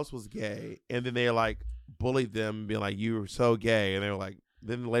someone else was gay and then they like bullied them, being like, "You were so gay," and they were like.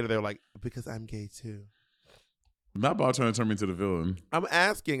 Then later they were like, because I'm gay too. Not about trying to turn me into the villain. I'm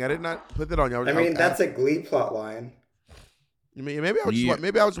asking. I did not put that on you. I mean, that's a Glee plot line.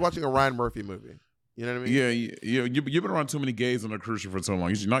 Maybe I was watching a Ryan Murphy movie. You know what I mean? Yeah. You've been around too many gays on a cruise ship for so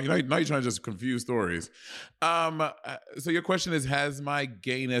long. Now you're trying to just confuse stories. So your question is, has my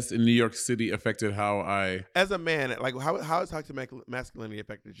gayness in New York City affected how I... As a man, like how has toxic masculinity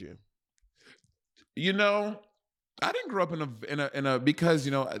affected you? You know... I didn't grow up in a because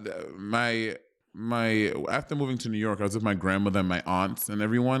my after moving to New York, I was with my grandmother and my aunts and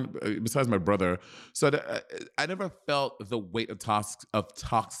everyone besides my brother. So I never felt the weight of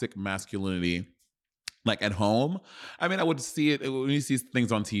toxic masculinity like at home. I mean, I would see it when you see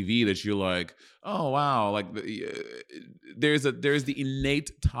things on TV that you're like, oh wow, like there's the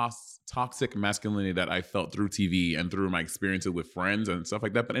innate toxic masculinity that I felt through TV and through my experiences with friends and stuff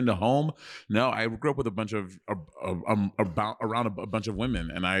like that. But in the home, no, I grew up with a bunch of around a bunch of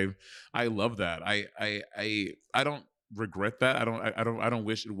women, and I love that. I don't regret that. I don't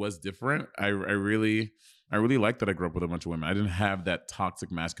wish it was different. I really like that I grew up with a bunch of women. I didn't have that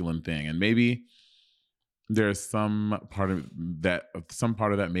toxic masculine thing, and maybe there's some part of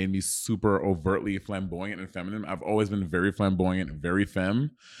that made me super overtly flamboyant and feminine. I've always been very flamboyant, very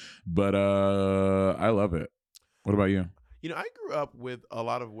femme, but I love it. What about you? I grew up with a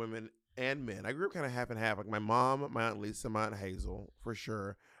lot of women and men. I grew up kind of half and half. Like my mom, my aunt Lisa, my aunt Hazel, for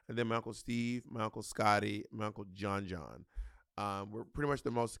sure, and then my uncle Steve, my uncle Scotty, my uncle John. Were pretty much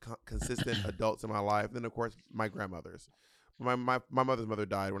the most consistent adults in my life. Then of course my grandmothers. My mother's mother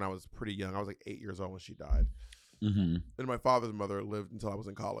died when I was pretty young. I was like 8 years old when she died. Mm-hmm. And my father's mother lived until I was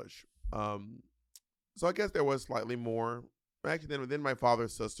in college. So I guess there was slightly more. Actually, then my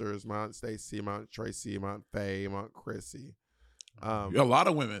father's sisters, my aunt Stacy, my aunt Tracy, my aunt Faye, my aunt Chrissy. A lot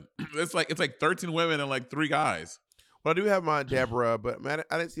of women. It's like 13 women and like 3 guys. Well, I do have my Deborah, but man,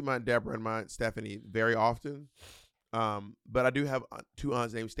 I didn't see my Deborah and my Stephanie very often. But I do have 2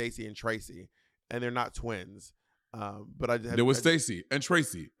 aunts named Stacy and Tracy, and they're not twins. But I just had, there was Stacy and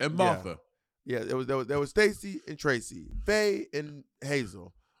Tracy and Martha. Yeah, there was Stacy and Tracy, Faye and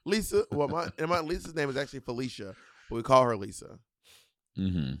Hazel, Lisa. Well, my Lisa's name is actually Felicia, but we call her Lisa.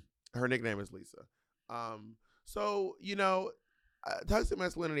 Mm-hmm. Her nickname is Lisa. So toxic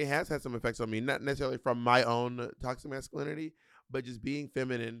masculinity has had some effects on me, not necessarily from my own toxic masculinity, but just being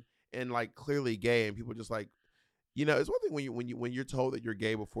feminine and like clearly gay, and people just like, it's one thing when you're told that you're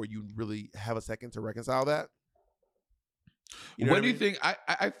gay before you really have a second to reconcile that. What do you think? I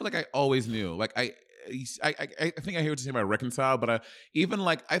feel like I always knew. Like I think I hear what you're saying about reconcile, but I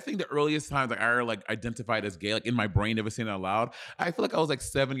think the earliest times like I like identified as gay, like in my brain, never saying it out loud. I feel like I was like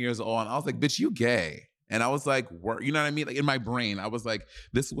 7 years old, and I was like, "Bitch, you gay," and I was like, you know what I mean? Like in my brain, I was like,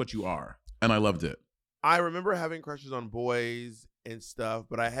 "This is what you are," and I loved it. I remember having crushes on boys and stuff,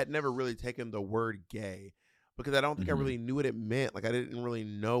 but I had never really taken the word gay because I don't think I really knew what it meant. Like I didn't really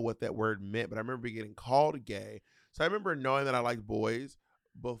know what that word meant, but I remember getting called gay. So I remember knowing that I liked boys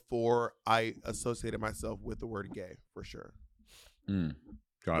before I associated myself with the word gay, for sure.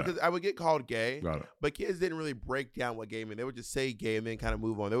 Because I would get called gay, but kids didn't really break down what gay meant. They would just say gay and then kind of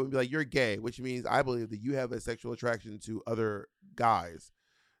move on. They would be like, "You're gay," which means I believe that you have a sexual attraction to other guys.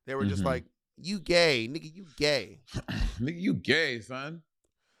 They were just like, "You gay, nigga, you gay." Nigga, you gay, son.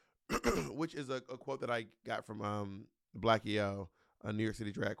 Which is a quote that I got from Black EO, a New York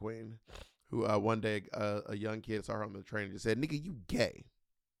City drag queen, who one day a young kid saw her on the train and just said, "Nigga, you gay,"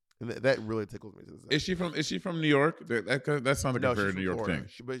 and that really tickles me. Is she from New York? That sounds like a very New York Florida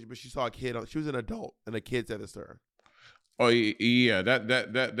thing. But she saw a kid. She was an adult, and a kid said this to her. Oh yeah,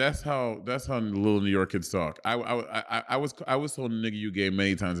 that's how little New York kids talk. I was told "nigga, you gay"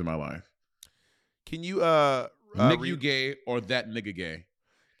 many times in my life. Can you nigga, you gay, or that nigga gay?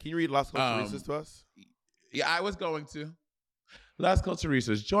 Can you read Las Culturistas to us? Yeah, I was going to. Las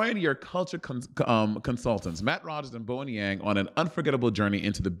Culturistas, join your culture consultants, Matt Rogers and Bowen Yang, on an unforgettable journey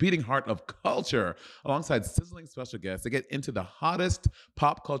into the beating heart of culture, alongside sizzling special guests to get into the hottest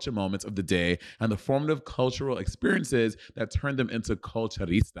pop culture moments of the day and the formative cultural experiences that turn them into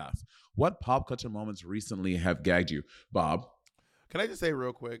culturistas. What pop culture moments recently have gagged you, Bob? Can I just say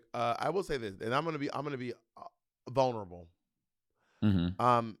real quick? I will say this, and I'm gonna be vulnerable.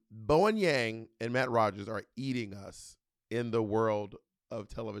 Bowen Yang and Matt Rogers are eating us in the world of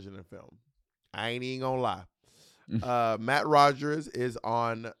television and film. I ain't even gonna lie. Matt Rogers is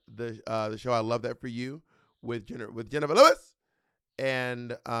on the show I Love That For You with Jennifer Lewis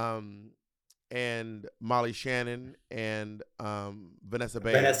and Molly Shannon and Vanessa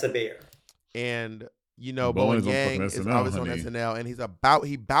Bayer. And Bowen Yang is always on SNL, and he's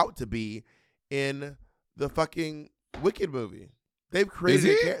about to be in the fucking Wicked movie. They've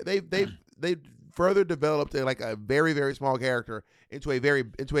created they've further developed a very, very small character into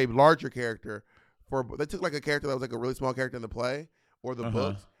a larger character. They took like a character that was like a really small character in the play or the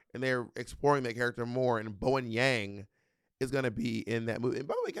books, and they're exploring that character more. And Bowen Yang is going to be in that movie. And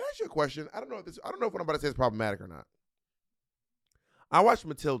by the way, can I ask you a question? I don't know if what I'm about to say is problematic or not. I watched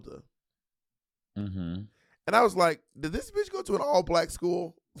Matilda, and I was like, did this bitch go to an all-black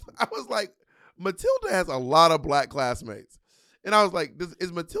school? I was like, Matilda has a lot of black classmates. And I was like,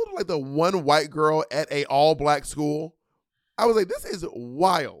 is Matilda like the one white girl at a all-black school? I was like, this is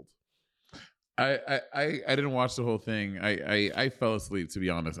wild. I didn't watch the whole thing. I fell asleep, to be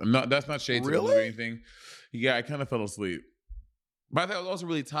honest. That's not shade to the movie or anything. Yeah, I kind of fell asleep. But I thought I was also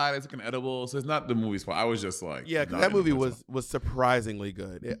really tired. I took an edible, so it's not the movie's fault. I was just like, yeah, because that movie was surprisingly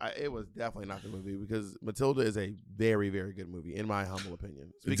good. It was definitely not the movie, because Matilda is a very, very good movie in my humble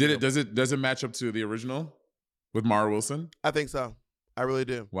opinion. Does it match up to the original with Mara Wilson? I think so. I really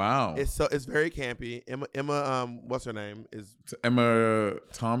do. Wow. It's very campy. Emma what's her name? Is Emma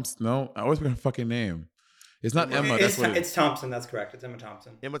Thompson? No, I always forget her fucking name. It's not Emma. It's Thompson. That's correct. It's Emma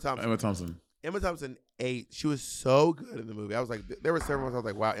Thompson. Emma Thompson ate. She was so good in the movie. I was like, there were several months I was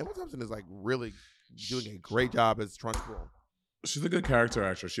like, wow, Emma Thompson is like really doing a great job as Trunchbull. She's a good character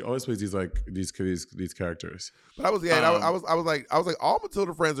actress. She always plays these characters. But I was like all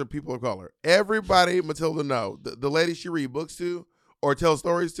Matilda friends are people of color. Everybody Matilda know. The lady she read books to or tell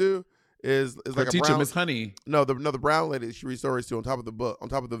stories to is her like teacher, a brown, Miss Honey. No, the brown lady that she reads stories to on top of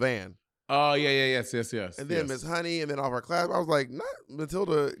the van. Oh yeah, yes. And then Miss Honey, and then all of our class. I was like, not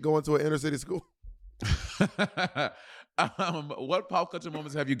Matilda going to an inner city school. What pop culture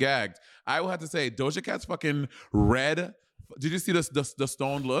moments have you gagged? I will have to say, Doja Cat's fucking red. Did you see the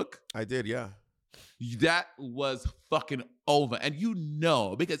stoned look? I did, yeah. That was fucking over. And you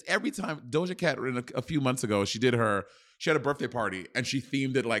know, because every time Doja Cat, a few months ago, she had a birthday party and she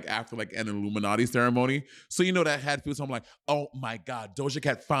themed it like after like an Illuminati ceremony. So you know that had people, so I'm like, oh my God, Doja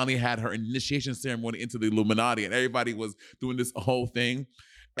Cat finally had her initiation ceremony into the Illuminati and everybody was doing this whole thing.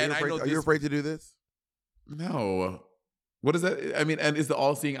 Are you afraid to do this? No. What is that? I mean, and is the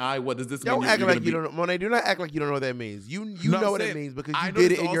all-seeing eye? What does this mean? Don't act like you don't know. Monet, do not act like you don't know what that means. You know what it means because you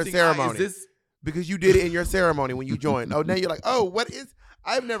did it in your ceremony. Because you did it in your ceremony when you joined. Oh, now you're like, oh, what is?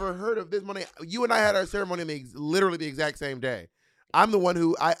 I've never heard of this, Monet. You and I had our ceremony literally the exact same day. I'm the one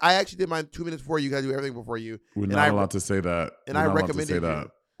who I actually did mine 2 minutes before you guys do everything before you. We're not allowed to say that. And I recommended that.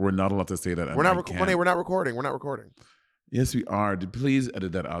 We're not allowed to say that. We're not. Monet, we're not recording. We're not recording. Yes, we are. Please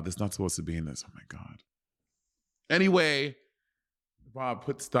edit that out. It's not supposed to be in this. Oh my God. Anyway, Bob,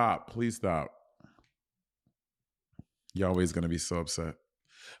 stop. Please stop. You're always gonna be so upset.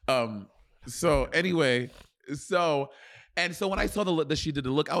 So anyway, so when I saw the look that she did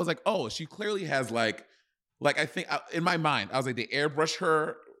the look, I was like, oh, she clearly has like I think in my mind, I was like, they airbrush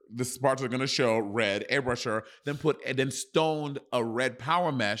her. The sparks are gonna show red, airbrush her, then stoned a red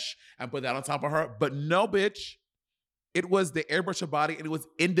power mesh and put that on top of her. But no, bitch. It was the airbrush her body, and it was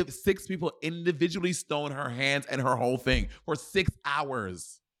 6 people individually stoned her hands and her whole thing for 6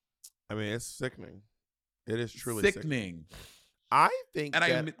 hours. I mean, it's sickening. It is truly sickening. I think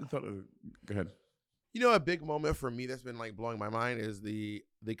and that, go ahead. You know, a big moment for me that's been like blowing my mind is the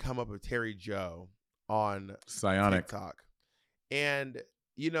come up of Terry Joe on Psionic TikTok. And,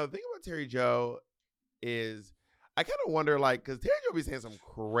 you know, the thing about Terry Joe is I kind of wonder, like, because Terry Joe be saying some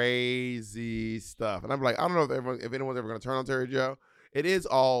crazy stuff. And I'm like, I don't know if anyone's ever going to turn on Terry Joe. It is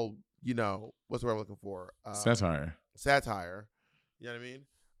all, you know, what's the word I'm looking for? Satire. You know what I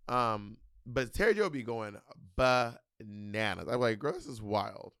mean? But Terry Joe be going bananas. I'm like, girl, this is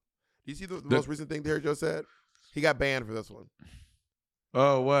wild. Do you see the most recent thing Terry Joe said? He got banned for this one.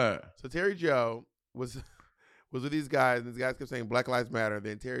 Oh, what? So Terry Joe was with these guys, and these guys kept saying Black Lives Matter.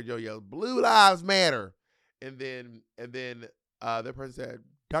 Then Terry Joe yelled, Blue Lives Matter. And then that person said,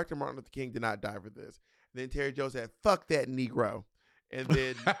 Dr. Martin Luther King did not die for this. And then Terry Joe said, fuck that Negro. And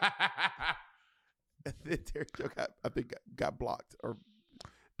then, Terry Joe got blocked or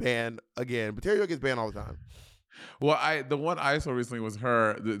banned again. But Terry Joe gets banned all the time. Well, the one I saw recently was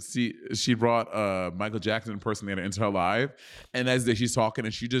her. She brought Michael Jackson impersonator into her live, and as she's talking,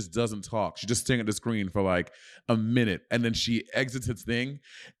 and she just doesn't talk. She's just staring at the screen for like a minute, and then she exits his thing,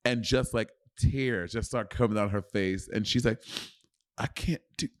 and just like tears just start coming down her face, and she's like, "I can't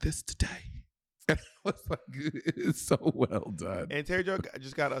do this today." And I was like, "It's so well done." And Terry Joe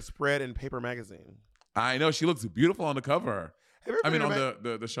just got a spread in Paper Magazine. I know, she looks beautiful on the cover. On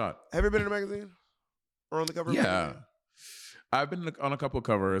the shot. Have you been in a magazine? Or on the cover? Yeah. I've been on a couple of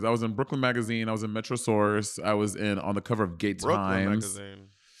covers. I was in Brooklyn Magazine. I was in Metro Source. I was on the cover of Gay Times. Magazine.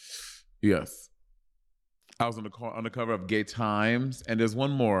 Yes. I was on the cover of Gay Times. And there's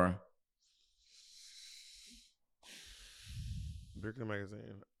one more. Brooklyn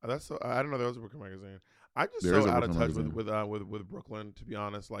Magazine. I don't know there was a Brooklyn Magazine. I just so out of touch with Brooklyn, to be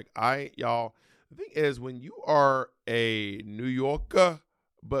honest. Like y'all, the thing is, when you are a New Yorker,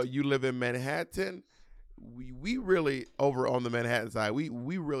 but you live in Manhattan, we really, over on the Manhattan side, we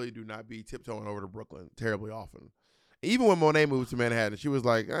really do not be tiptoeing over to Brooklyn terribly often. Even when Monet moved to Manhattan, she was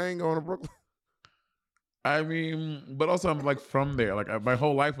like, I ain't going to Brooklyn. I mean, but also I'm like from there. Like my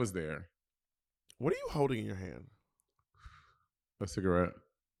whole life was there. What are you holding in your hand? A cigarette.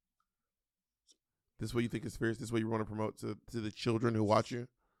 This is what you think is fierce? This is what you want to promote to the children who watch you?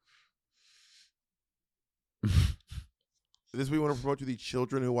 This is what you want to promote to the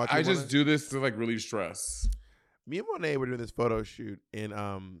children who watch you? I just do this to like relieve stress. Me and Monet were doing this photo shoot in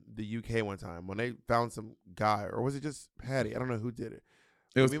the UK one time. Monet found some guy, or was it just Patty? I don't know who did it.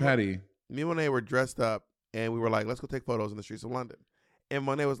 It was Patty. Me and Monet were dressed up, and we were like, let's go take photos in the streets of London. And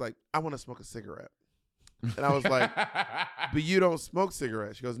Monet was like, I want to smoke a cigarette. And I was like, but you don't smoke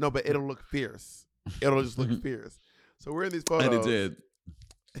cigarettes. She goes, no, but it'll look fierce. It'll just look fierce. So we're in these photos. And it did.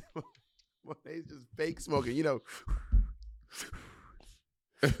 Monet's just fake smoking, you know.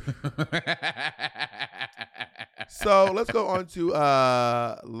 So let's go on to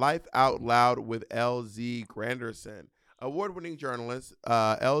Life Out Loud with LZ Granderson, award-winning journalist.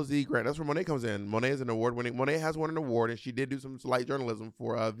 LZ Grant, that's where Monet comes in. Monet is an award-winning. Monet has won an award, and she did do some light journalism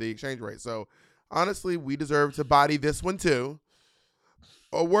for the exchange rate. So honestly, we deserve to body this one too.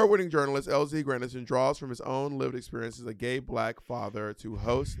 Award-winning journalist LZ Granderson draws from his own lived experience as a gay black father to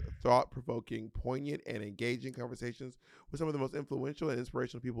host thought-provoking, poignant, and engaging conversations with some of the most influential and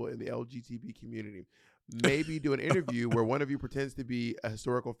inspirational people in the LGBT community. Maybe do an interview where one of you pretends to be a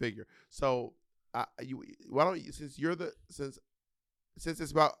historical figure. So Why don't you, since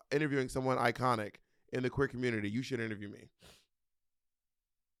it's about interviewing someone iconic in the queer community, you should interview me.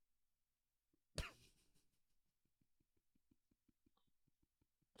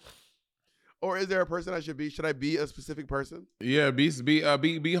 Or is there a person I should be? Should I be a specific person? Yeah, be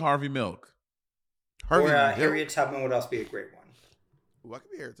Harvey Milk. Harvey Milk. Harriet Tubman would also be a great one. Ooh, I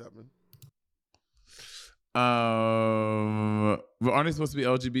could be Harriet Tubman. But aren't they supposed to be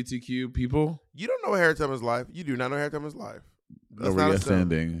LGBTQ people? You don't know Harriet Tubman's life. You do not know Harriet Tubman's life. Let's not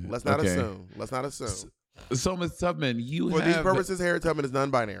assume. Let's not assume. Let's not assume. So, Ms. Tubman, for these purposes, Harriet Tubman is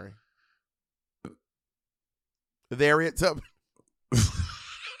non-binary. The Harriet Tubman.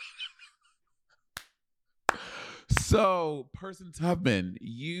 So, Person Tubman,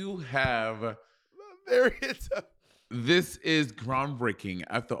 you have Harriet Tubman. This is groundbreaking.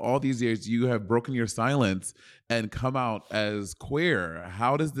 After all these years, you have broken your silence and come out as queer.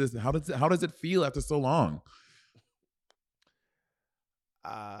 How does it feel after so long?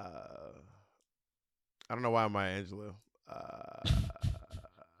 I don't know why I'm Maya Angelou.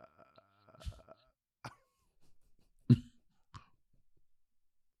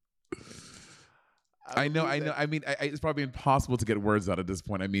 I know. I mean, it's probably impossible to get words out at this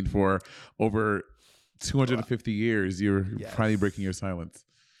point. I mean, for over 250 years, you're finally breaking your silence.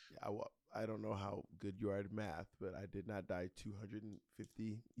 Yeah, I don't know how good you are at math, but I did not die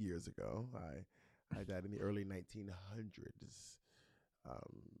 250 years ago. I died in the early 1900s.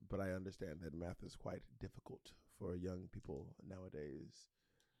 But I understand that math is quite difficult for young people nowadays.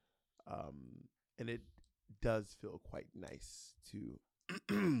 And it does feel quite nice to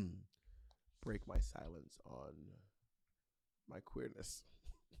break my silence on my queerness.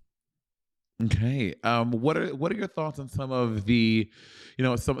 Okay. What are your thoughts on some of the,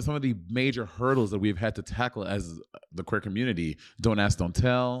 some of the major hurdles that we've had to tackle as the queer community? Don't ask, don't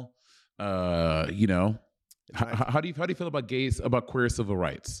tell. How do you feel about queer civil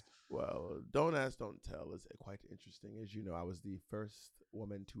rights? Well, don't ask, don't tell is quite interesting. As you know, I was the first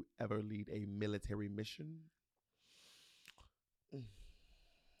woman to ever lead a military mission.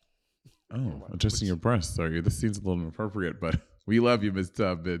 Oh, adjusting your breasts. Sorry, this seems a little inappropriate, but we love you, Ms.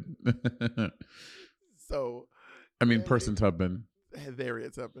 Tubman. Person Tubman.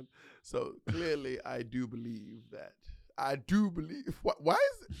 Harriet Tubman. So clearly, I do believe. Why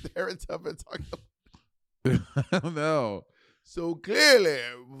is Harriet Tubman talking about? I don't know. So clearly,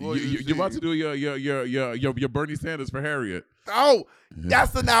 you're about to do your Bernie Sanders for Harriet. Oh,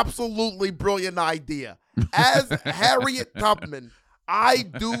 that's an absolutely brilliant idea. As Harriet Tubman, I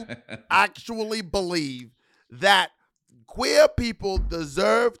do actually believe that queer people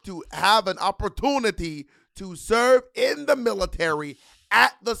deserve to have an opportunity to serve in the military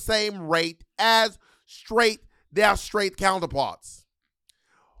at the same rate as their straight counterparts.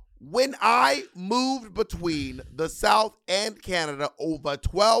 When I moved between the South and Canada over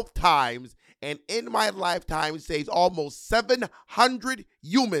 12 times, and in my lifetime saved almost 700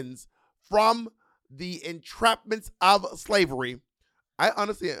 humans from the entrapments of slavery, I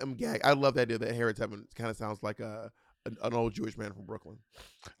honestly am gagged. I love the idea that Harriet Tubman kind of sounds like an old Jewish man from Brooklyn.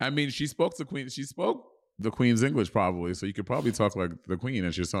 I mean, she spoke the Queen. She spoke the Queen's English probably, so you could probably talk like the Queen,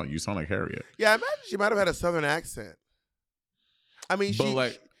 and you sound like Harriet. Yeah, I imagine she might have had a Southern accent. I mean,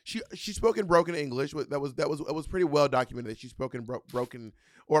 she spoke in broken English. It was pretty well documented that she spoke in broken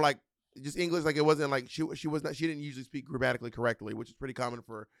or like just English. Like it wasn't like she didn't usually speak grammatically correctly, which is pretty common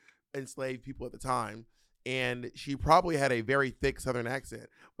for enslaved people at the time. And she probably had a very thick Southern accent.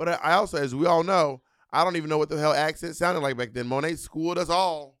 But I also, as we all know, I don't even know what the hell accent sounded like back then. Monet schooled us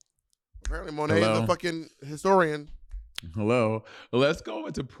all. Apparently Monet is a fucking historian. Hello. Let's go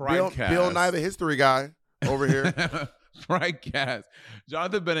into Pridecast. Bill Nye, the history guy over here. Pridecast.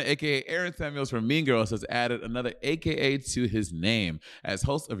 Jonathan Bennett, a.k.a. Aaron Samuels from Mean Girls, has added another a.k.a. to his name as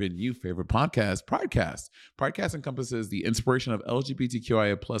host of your new favorite podcast, Pridecast. Pridecast encompasses the inspiration of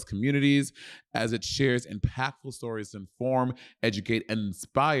LGBTQIA+ communities as it shares impactful stories to inform, educate, and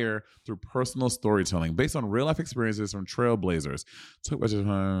inspire through personal storytelling based on real-life experiences from trailblazers. Talk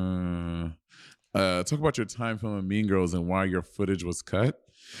about your time filming Mean Girls and why your footage was cut.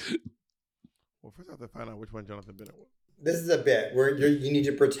 Well, first I have to find out which one Jonathan Bennett was. This is a bit where you need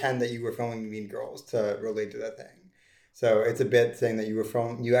to pretend that you were filming Mean Girls to relate to that thing. So it's a bit saying that you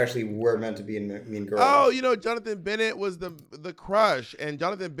actually were meant to be in Mean Girls. Oh, Jonathan Bennett was the crush, and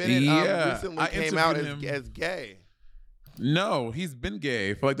Jonathan Bennett recently came out as gay. No, he's been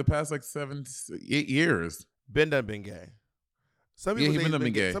gay for like the past 7-8 years. Ben done been gay. Some people he's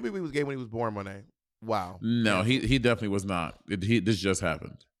been gay. Some people he was gay when he was born, Monet. Wow. No, he definitely was not. This just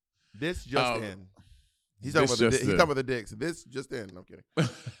happened. This just in. He's talking about the dicks. This just in. I'm kidding.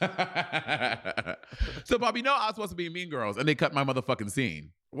 So, Bob, you know I was supposed to be in Mean Girls, and they cut my motherfucking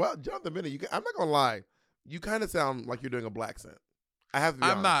scene. Well, Jonathan Bennett, I'm not gonna lie. You kind of sound like you're doing a black accent. I have to be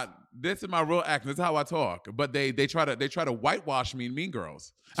honest. I'm not. This is my real accent. This is how I talk. But they try to whitewash me in Mean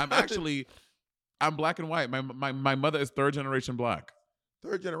Girls. I'm black and white. My mother is third generation black.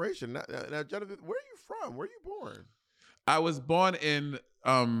 Third generation. Now, Jonathan, where are you from? Where are you born? I was born in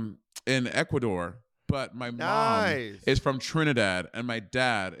Ecuador, but my mom is from Trinidad and my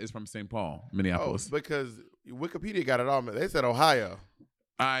dad is from St. Paul, Minneapolis. Oh, because Wikipedia got it all. They said Ohio.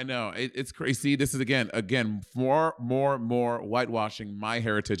 I know. It's crazy. This is again more whitewashing my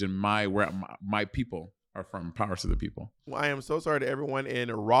heritage and where my people are from. Power to the people. Well, I am so sorry to everyone in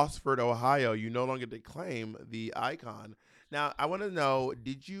Rossford, Ohio. You no longer claim the icon. Now, I want to know,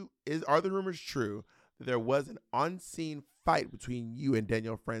 are the rumors true that there was an on-scene fight between you and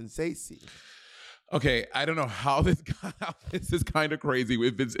Danielle Franzese? Okay, I don't know how this got out. This is kind of crazy.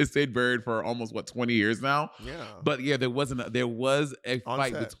 It's stayed buried for almost 20 years now. Yeah. But yeah, there was a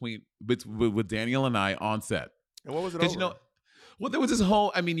fight with Danielle and I on set. And what was it over? Well, there was this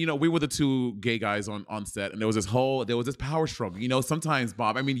whole, we were the two gay guys on set, and there was this power struggle. Sometimes,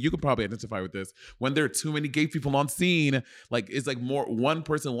 Bob, you could probably identify with this. When there are too many gay people on scene, it's like more one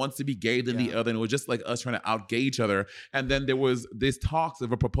person wants to be gay than the other, and it was just like us trying to out-gay each other. And then there was this talks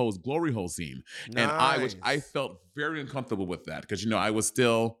of a proposed glory hole scene. Nice. Which I felt very uncomfortable with that, because, I was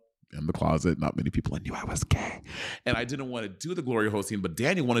still in the closet. Not many people knew I was gay. And I didn't want to do the glory hole scene, but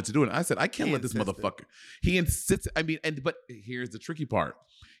Danny wanted to do it. And I said, I can't let this motherfucker. He insists. But here's the tricky part.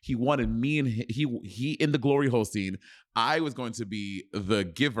 He wanted me and he in the glory hole scene, I was going to be the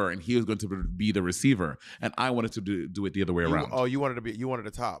giver and he was going to be the receiver. And I wanted to do it the other way around. You wanted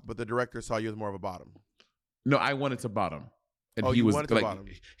to top, but the director saw you as more of a bottom. No, I wanted to bottom. And he was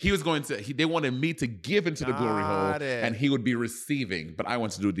they wanted me to give into the glory hole and he would be receiving, but I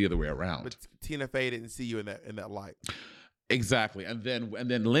wanted to do it the other way around. But Tina Fey didn't see you in that light. Exactly. And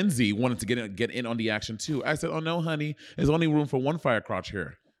then Lindsay wanted to get in on the action too. I said, "Oh no, honey, there's only room for one fire crotch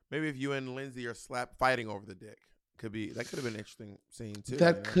here." Maybe if you and Lindsay are fighting over the dick. That could have been an interesting scene too.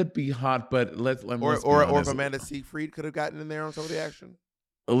 That could be hot, but let's or if Amanda Seyfried could have gotten in there on some of the action.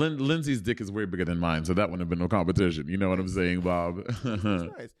 Lindsay's dick is way bigger than mine, so that wouldn't have been no competition. You know what I'm saying, Bob? That's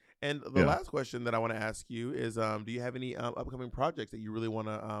nice. And the last question that I want to ask you is, do you have any upcoming projects that you really want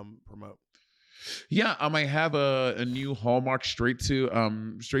to promote? Yeah, I might have a new Hallmark straight to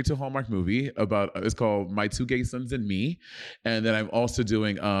Hallmark movie about. It's called My Two Gay Sons and Me, and then I'm also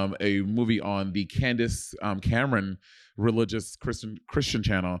doing a movie on the Candace Cameron religious Christian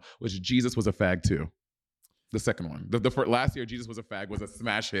channel, which Jesus Was a Fag Too. The second one. The last year, Jesus Was a Fag was a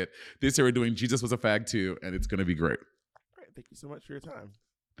smash hit. This year, we're doing Jesus Was a Fag Too, and it's going to be great. All right. Thank you so much for your time.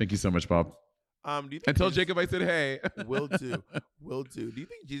 Thank you so much, Bob. And tell Jacob I said hey. Will do. Do you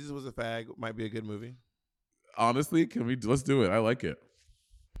think Jesus Was a Fag might be a good movie? Honestly, let's do it. I like it.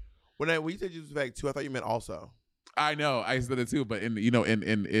 When you said Jesus Was a Fag too, I thought you meant also. I know, I said it too, but in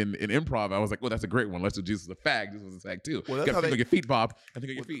improv, I was like, well, that's a great one. Let's do Jesus Was a Fag. Jesus Was a Fag too. Well, that's how think of your feet, Bob. I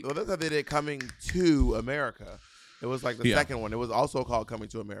think of your feet. Well, that's how they did Coming to America. It was like the second one. It was also called Coming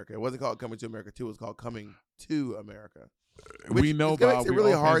to America. It wasn't called Coming to America 2. It was called Coming to America. We know, Bob. Makes it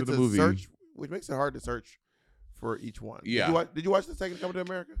really hard to search. Which makes it hard to search for each one. Yeah. Did you watch the second Coming to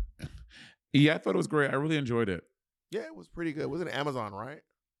America? Yeah, I thought it was great. I really enjoyed it. Yeah, it was pretty good. It was on Amazon, right?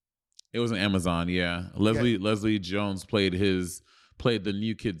 It was on Amazon, yeah. Leslie Jones played the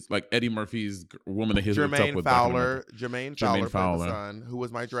new kids, like Eddie Murphy's woman that he's hooked up with. Jermaine Fowler played the son, who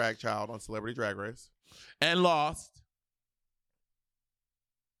was my drag child on Celebrity Drag Race. And lost.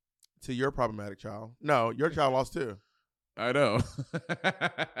 To your problematic child. No, your child lost too. I know.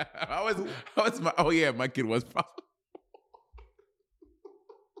 My kid was probably.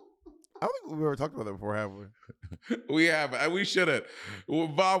 I don't think we've ever talked about that before, have we? We have, and we shouldn't.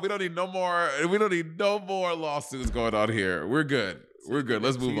 Bob, we don't need no more lawsuits going on here. We're good. We're good.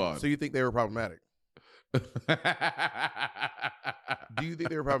 Let's move on. So you think they were problematic? Do you think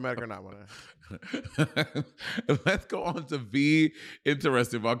they were problematic or not, Mona? Let's go on to Be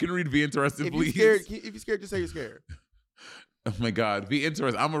Interesting, Bob. Can you read Be Interesting, please? If you're scared, just say you're scared. Oh my God. Be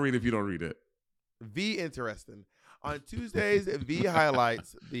Interesting. I'm going to read it if you don't read it. Be Interesting. On Tuesdays, V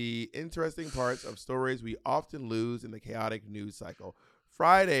highlights the interesting parts of stories we often lose in the chaotic news cycle.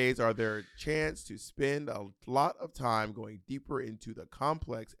 Fridays are their chance to spend a lot of time going deeper into the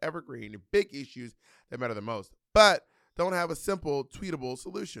complex, evergreen, big issues that matter the most, but don't have a simple, tweetable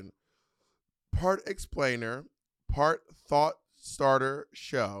solution. Part explainer, part thought starter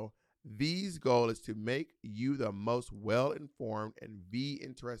show, V's goal is to make you the most well-informed and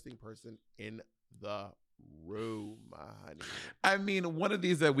interesting person in the true, my honey. I mean, one of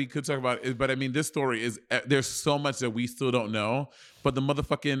these that we could talk about is, but I mean, this story is there's so much that we still don't know. But the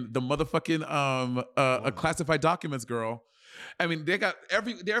motherfucking classified documents, girl. I mean,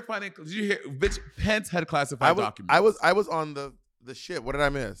 they're finding. Did you hear? Bitch, Pence had classified documents. I was on the shit. What did I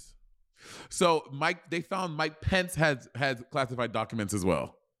miss? So they found Mike Pence had classified documents as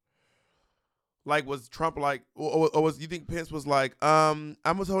well. Like, was Trump like, or was you think Pence was like, I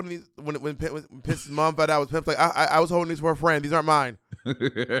was holding these when Pence's mom found out, was Pence like, I was holding these for a friend. These aren't mine.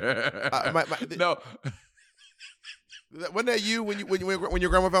 No. Wasn't that you when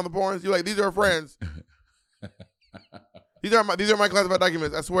your grandma found the porns? You're like, these are friends. These are my classified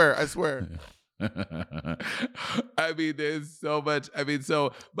documents. I swear. I mean, there's so much. I mean,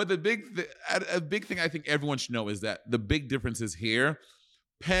 but a big thing I think everyone should know is that the big difference is here.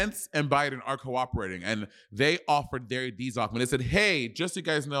 Pence and Biden are cooperating, and they offered these documents. They said, hey, just so you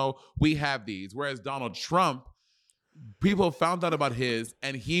guys know, we have these. Whereas Donald Trump, people found out about his,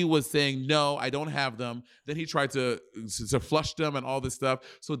 and he was saying, no, I don't have them. Then he tried to flush them and all this stuff.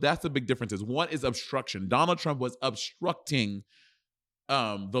 So that's the big difference. One is obstruction. Donald Trump was obstructing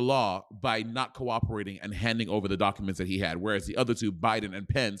the law by not cooperating and handing over the documents that he had, whereas the other two, Biden and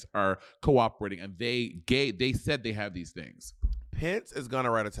Pence, are cooperating, and they said they have these things. Pence is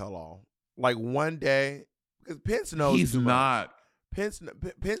gonna write a tell-all, like one day, because Pence knows he's not. Pence.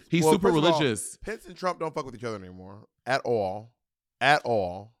 He's super religious. All, Pence and Trump don't fuck with each other anymore at all. I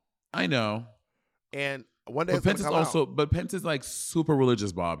know. And one day, but Pence is like super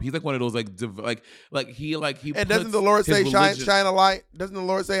religious, Bob. He's like one of those like he. And doesn't the Lord say shine a light? Doesn't the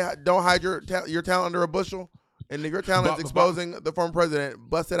Lord say don't hide your talent under a bushel? And if your talent is exposing the former president,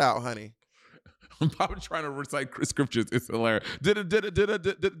 bust it out, honey. I'm trying to recite scriptures. It's hilarious. Didn't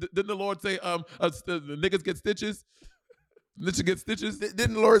the Lord say the niggas get stitches? Niggas get stitches?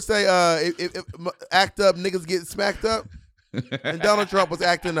 Didn't the Lord say if act up, niggas get smacked up? And Donald Trump was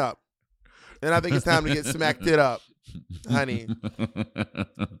acting up. And I think it's time to get smacked it up, honey.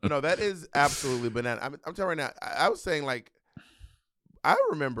 No, that is absolutely banana. I'm telling you right now, I was saying, like, I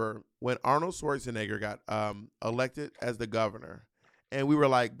remember when Arnold Schwarzenegger got elected as the governor, and we were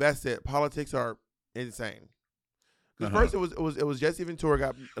like, that's it. Politics are insane. Because first it was Jesse Ventura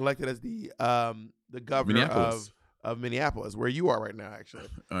got elected as the governor of Minneapolis, where you are right now, actually.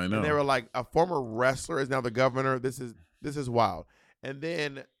 I know. And they were like, a former wrestler is now the governor. This is wild. And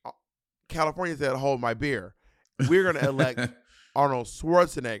then California said, hold my beer. We're going to elect Arnold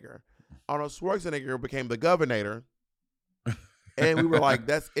Schwarzenegger. Arnold Schwarzenegger became the governor. And we were like,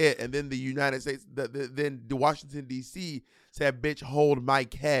 that's it. And then the United States, then the Washington, D.C. said, bitch, hold my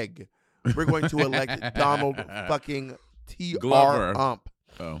keg. We're going to elect Donald fucking T.R. Ump.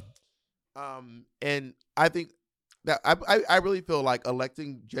 Oh. And I think that I really feel like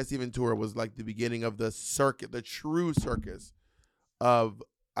electing Jesse Ventura was like the beginning of the circuit, the true circus of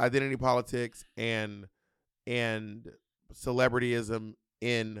identity politics and celebrityism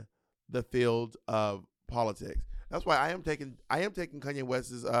in the field of politics. That's why I am taking Kanye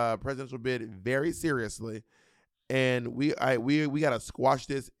West's presidential bid very seriously, and we got to squash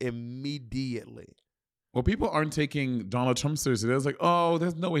this immediately. Well, people aren't taking Donald Trump seriously. They're like, oh,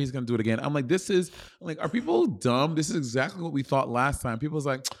 there's no way he's gonna do it again. I'm like, are people dumb? This is exactly what we thought last time. People's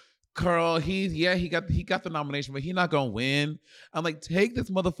like, Carl, he got the nomination, but he's not gonna win. I'm like, take this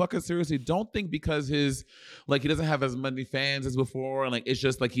motherfucker seriously. Don't think because he doesn't have as many fans as before, and like it's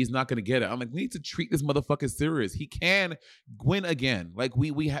just like he's not gonna get it. I'm like, we need to treat this motherfucker serious. He can win again. Like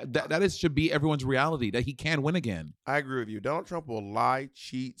we have that should be everyone's reality that he can win again. I agree with you. Donald Trump will lie,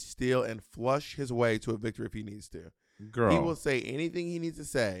 cheat, steal, and flush his way to a victory if he needs to. Girl, he will say anything he needs to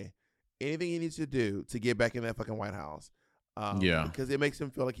say, anything he needs to do to get back in that fucking White House. Because it makes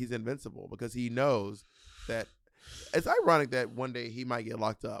him feel like he's invincible, because he knows that it's ironic that one day he might get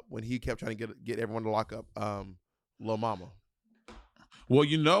locked up when he kept trying to get everyone to lock up Lil Mama. Well,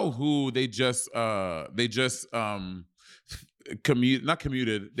 you know who they just commuted.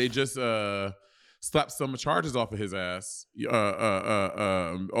 They just slapped some charges off of his ass.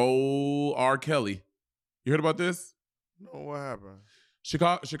 R. Kelly. You heard about this? No, what happened?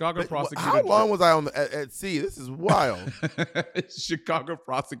 Chicago prosecutor. How long was I at sea? This is wild. Chicago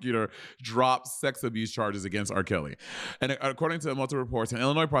prosecutor dropped sex abuse charges against R. Kelly. And according to multiple reports, an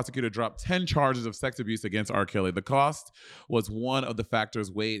Illinois prosecutor dropped 10 charges of sex abuse against R. Kelly. The cost was one of the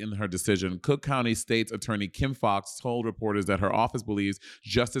factors weighed in her decision. Cook County State's Attorney Kim Fox told reporters that her office believes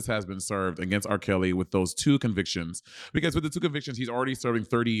justice has been served against R. Kelly with those two convictions. Because with the two convictions, he's already serving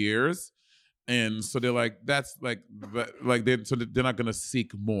 30 years. And so they're like, they're not gonna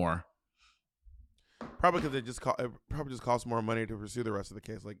seek more. Probably because it probably just costs more money to pursue the rest of the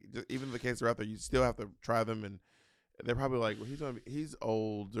case. Like even if the case are out there, you still have to try them, and they're probably like, well, he's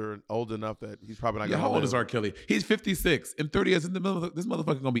old enough that he's probably not. Yeah, gonna how old live. is R. Kelly? He's 56. In 30 years, in the middle of this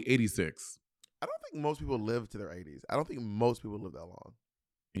motherfucker gonna be 86. I don't think most people live to their 80s. I don't think most people live that long.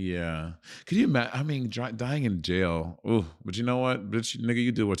 Yeah. Could you imagine? I mean, dying in jail. Ooh, but you know what? Bitch, nigga,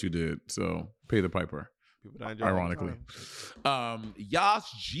 you did what you did. So pay the piper. People die in jail Ironically. Yas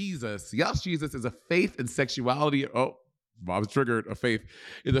Jesus. Yas Jesus is a faith and sexuality. Oh, Bob's triggered. A faith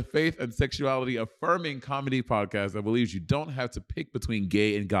is a faith and sexuality affirming comedy podcast that believes you don't have to pick between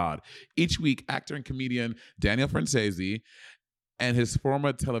gay and God. Each week, actor and comedian Daniel Francesi and his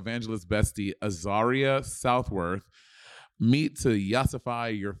former televangelist bestie Azaria Southworth meet to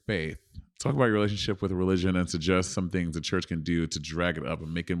yassify your faith. Talk about your relationship with religion and suggest some things the church can do to drag it up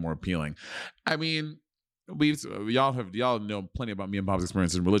and make it more appealing. I mean, y'all know plenty about me and Bob's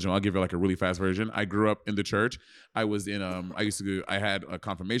experience in religion. I'll give you like a really fast version. I grew up in the church. I was in I had a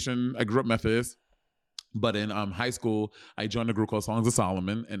confirmation. I grew up Methodist. But in high school, I joined a group called Songs of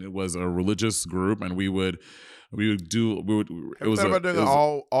Solomon, and it was a religious group, and we would do. It was about doing an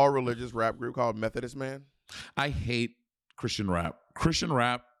all religious rap group called Methodist Man. I hate Christian rap. Christian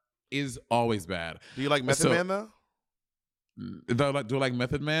rap is always bad. Do you like Method Man though? Do I like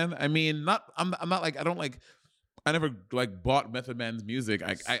Method Man? I mean, I'm not like I don't like. I never like bought Method Man's music.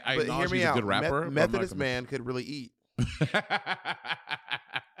 I but acknowledge hear me he's out. a good rapper. Methodist Man could really eat.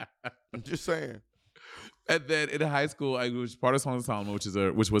 I'm just saying. And then in high school, I was part of Songs of Solomon,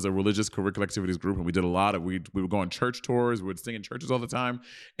 which was a religious curricular activities group, and we did a lot of we would go on church tours, we would sing in churches all the time,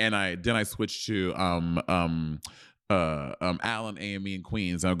 and I switched to Allen AME in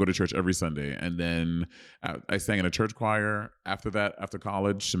Queens, and I would go to church every Sunday, and then I sang in a church choir after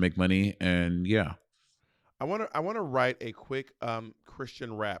college to make money, and yeah. I want to write a quick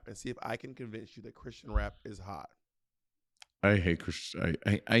Christian rap and see if I can convince you that Christian rap is hot. I hate Christian.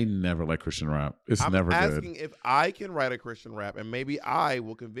 I never like Christian rap. I'm never good. I'm asking if I can write a Christian rap, and maybe I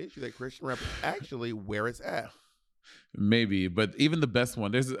will convince you that Christian rap is actually where it's at. Maybe, but even the best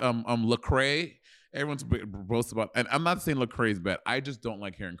one, there's Lecrae. Everyone's boasts about, and I'm not saying Lecrae is bad. I just don't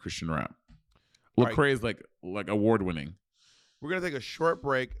like hearing Christian rap. Lecrae is like award winning. We're gonna take a short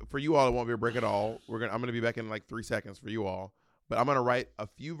break for you all. It won't be a break at all. I'm gonna be back in like 3 seconds for you all. But I'm gonna write a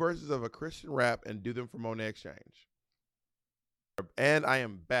few verses of a Christian rap and do them for Monet Exchange. And I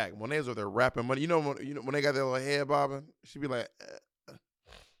am back. Monet's over there rapping money. You know when they got their little head bobbing, she'd be like,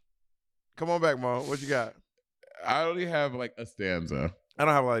 "Come on back, Mo. What you got?" I only have like a stanza. I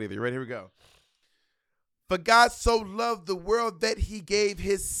don't have a lot either. You ready? Here we go. For God so loved the world that he gave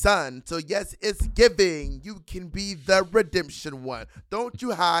his son. So yes, it's giving. You can be the redemption one. Don't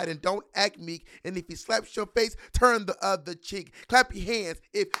you hide and don't act meek. And if he slaps your face, turn the other cheek. Clap your hands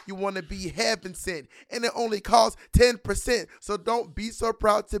if you want to be heaven sent. And it only costs 10%. So don't be so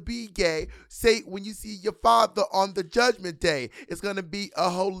proud to be gay. Say when you see your father on the judgment day. It's going to be a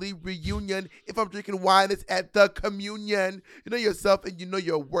holy reunion. If I'm drinking wine, it's at the communion. You know yourself and you know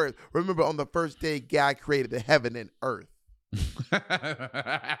your worth. Remember on the first day, God created the heaven and earth.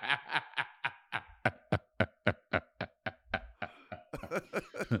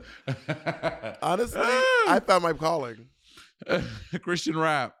 Honestly, I found my calling. Christian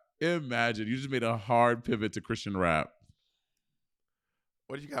rap. Imagine you just made a hard pivot to Christian rap.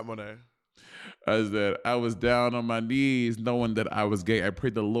 What do you got, Monet? I said, I was down on my knees knowing that I was gay. I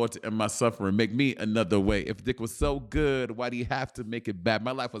prayed the Lord to end my suffering, make me another way. If dick was so good, why do you have to make it bad?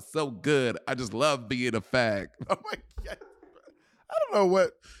 My life was so good. I just love being a fag. Oh my God. I don't know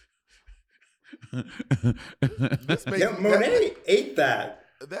what. Monet ate that.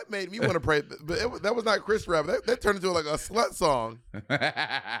 That made me want to pray, but that was not Chris rap. That turned into like a slut song.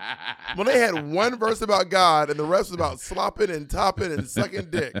 When they had one verse about God and the rest was about slopping and topping and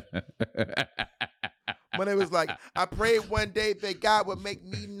sucking dick. When it was like, I prayed one day that God would make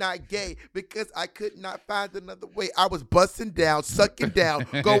me not gay because I could not find another way. I was busting down, sucking down,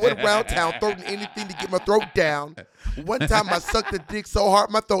 going around town, throwing anything to get my throat down. One time I sucked the dick so hard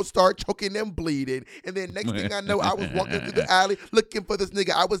my throat started choking and bleeding. And then next thing I know, I was walking through the alley looking for this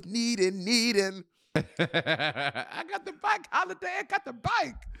nigga I was needing. I got the bike, Holiday. I got the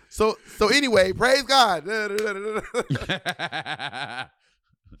bike. So anyway, praise God.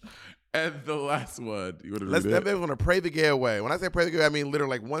 And the last one, you want to read it? Let's want to pray the gay away. When I say pray the gay, I mean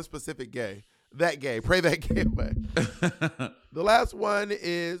literally like one specific gay. That gay. Pray that gay away. The last one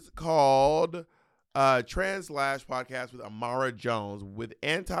is called Translash Podcast with Amara Jones. With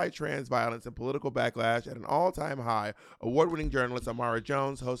anti-trans violence and political backlash at an all-time high, award-winning journalist Amara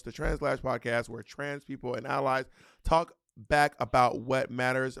Jones hosts the Translash Podcast where trans people and allies talk back about what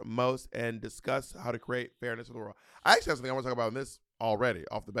matters most and discuss how to create fairness for the world. I actually have something I want to talk about in this already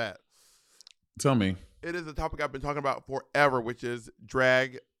off the bat. Tell me. It is a topic I've been talking about forever, which is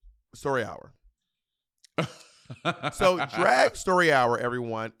drag story hour. So drag story hour,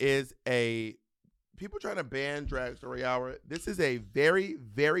 everyone, is people trying to ban drag story hour. This is a very,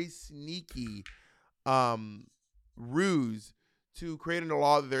 very sneaky ruse to create a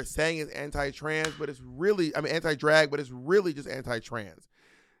law that they're saying is anti-trans, but it's really, anti-drag, but it's really just anti-trans.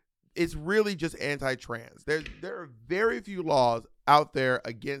 It's really just anti-trans. There are very few laws out there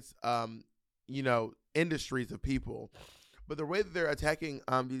against, industries of people. But the way that they're attacking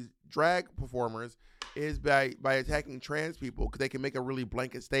these drag performers is by attacking trans people, because they can make a really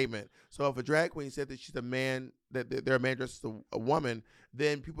blanket statement. So if a drag queen said that she's a man, that they're a man dressed as a woman,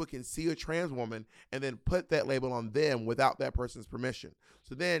 then people can see a trans woman and then put that label on them without that person's permission.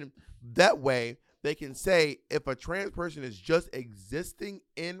 So then that way they can say if a trans person is just existing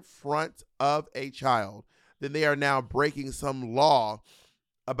in front of a child, then they are now breaking some law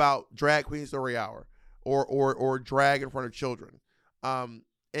about drag queen story hour or drag in front of children. And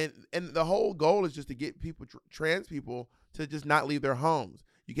the whole goal is just to get people, trans people, to just not leave their homes.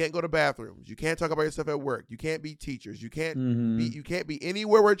 You can't go to bathrooms. You can't talk about yourself at work. You can't be teachers. You can't be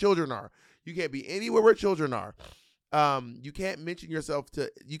anywhere where children are. You can't be anywhere where children are. You can't mention you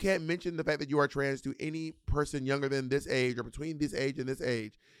can't mention the fact that you are trans to any person younger than this age or between this age and this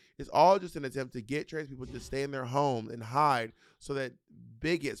age. It's all just an attempt to get trans people to stay in their homes and hide so that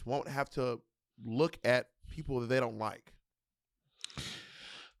bigots won't have to look at people that they don't like.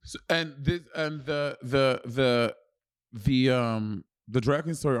 So, the drag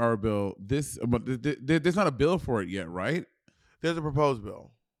queen story hour bill. There's not a bill for it yet, right? There's a proposed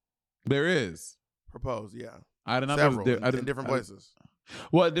bill. There is proposed, yeah. I don't know. Several in different places.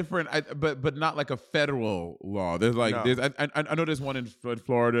 Well, different, but not like a federal law. There's like I know there's one in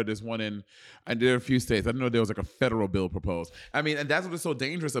Florida. There's one in, and there are a few states. I didn't know there was like a federal bill proposed. I mean, and that's what's so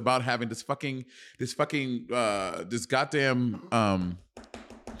dangerous about having this goddamn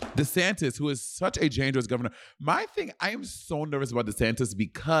DeSantis, who is such a dangerous governor. I am so nervous about DeSantis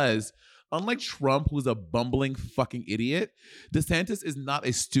because unlike Trump, who's a bumbling fucking idiot, DeSantis is not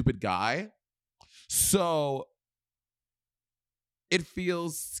a stupid guy. So it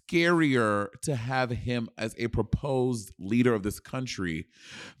feels scarier to have him as a proposed leader of this country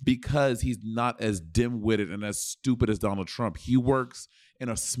because he's not as dim-witted and as stupid as Donald Trump. He works in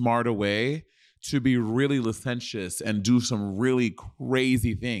a smarter way to be really licentious and do some really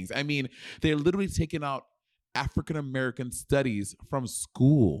crazy things. I mean, they're literally taking out African-American studies from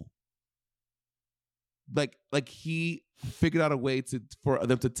school. Like he figured out a way for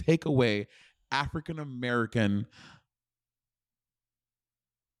them to take away African-American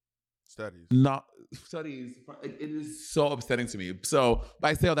studies. It is so upsetting to me. So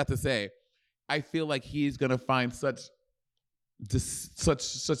I say all that to say, I feel like he's gonna find such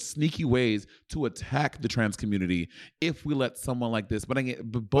sneaky ways to attack the trans community if we let someone like this. But he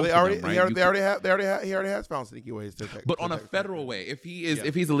already has found sneaky ways to attack. But on a federal way, if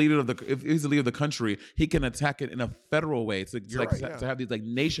he's a leader of the country, he can attack it in a federal way to have these like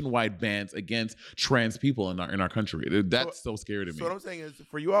nationwide bans against trans people in our country. That's so scary to me. So what I'm saying is,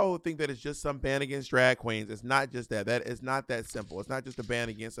 for you all who think that it's just some ban against drag queens, it's not just that. That is not that simple. It's not just a ban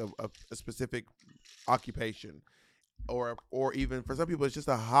against a specific occupation. Or even for some people, it's just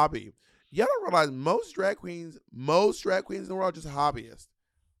a hobby. Y'all don't realize most drag queens in the world are just hobbyists.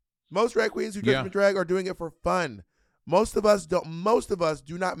 Most drag queens who dress in drag are doing it for fun. Most of us do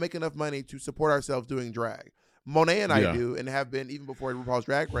not make enough money to support ourselves doing drag. Monet and I do, and have been even before RuPaul's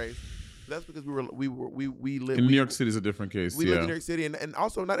Drag Race. That's because we live in New York City is a different case. We live in New York City, and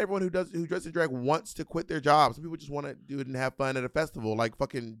also not everyone who dresses in drag wants to quit their job. Some people just want to do it and have fun at a festival, like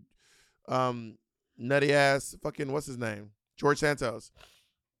fucking nutty ass fucking what's his name, George Santos.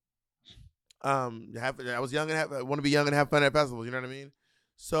 I was young and want to be young and have fun at festivals. You know what I mean?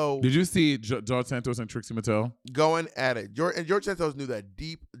 So did you see George Santos and Trixie Mattel going at it? George Santos knew the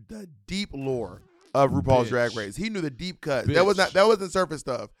deep lore of RuPaul's Drag Race. He knew the deep cut. That wasn't surface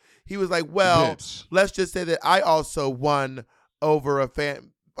stuff. He was like, well, let's just say that I also won over a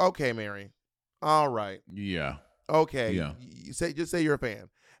fan. Okay, Mary. All right. Yeah. Okay. Yeah. Just say you're a fan.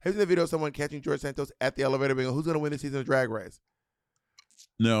 Have you seen the video of someone catching George Santos at the elevator being, who's going to win this season of Drag Race?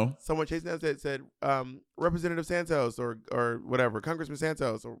 No. Someone chasing them said Representative Santos or whatever, Congressman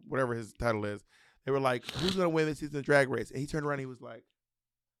Santos or whatever his title is. They were like, who's going to win this season of Drag Race? And he turned around and he was like,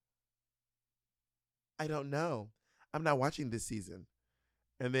 I don't know. I'm not watching this season.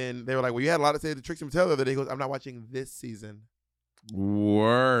 And then they were like, well, you had a lot to say to Trixie Mattel the other day. He goes, I'm not watching this season.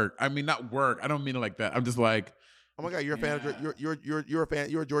 Work. I mean, not work. I don't mean it like that. I'm just like, Oh my God, you're a fan of you're a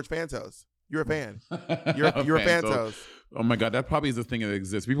fan. You're a George Fantos. You're a fan. You're a Fantos. Oh my God, that probably is a thing that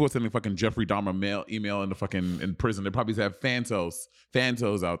exists. People are sending fucking Jeffrey Dahmer email in prison. They probably have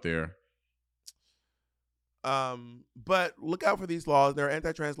Fantos out there. But look out for these laws. There are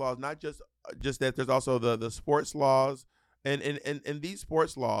anti-trans laws, not just that. There's also the sports laws, and these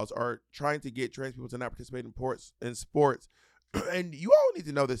sports laws are trying to get trans people to not participate in sports. And you all need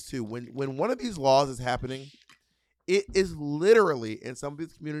to know this too. When one of these laws is happening, it is literally in some of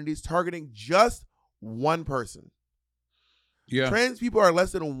these communities targeting just one person. Yeah, trans people are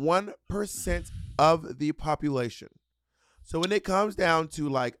less than 1% of the population. So when it comes down to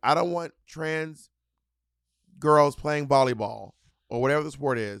like, I don't want trans girls playing volleyball or whatever the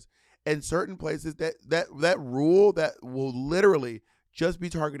sport is, in certain places that rule that will literally just be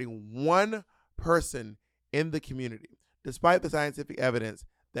targeting one person in the community, despite the scientific evidence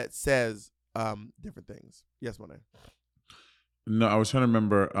that says different things. Yes, Monet. No, I was trying to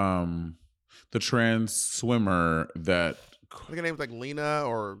remember the trans swimmer that I think her name's like Lena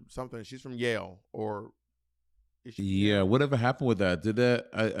or something. She's from Yale or. Yeah, whatever happened with that? Did that?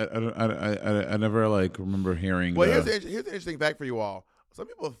 I never like remember hearing. Well, here's an interesting fact for you all. Some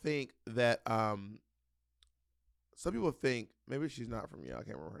people think that maybe she's not from Yale. I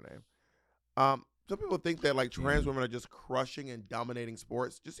can't remember her name. Some people think that like trans women are just crushing and dominating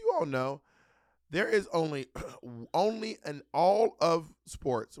sports. Just so you all know, there is only in all of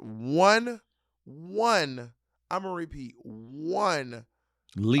sports one. I'm gonna repeat one.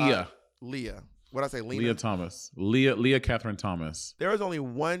 Leah. What I say, Lena? Leah Thomas. Leah Catherine Thomas. There is only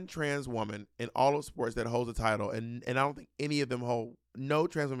one trans woman in all of sports that holds a title, and I don't think any of them no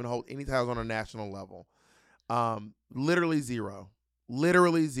trans women hold any titles on a national level. Literally zero.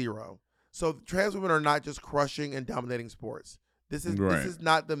 So trans women are not just crushing and dominating sports. This is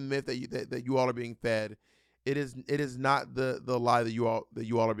not the myth that you all are being fed. It is not the lie that you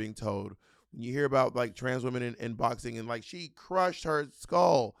all are being told. When you hear about like trans women in boxing and like she crushed her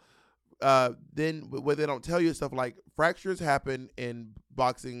skull. Then what they don't tell you is stuff like fractures happen in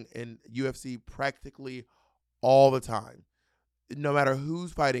boxing and UFC practically all the time, no matter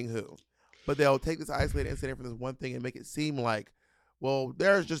who's fighting who. But they'll take this isolated incident from this one thing and make it seem like, well,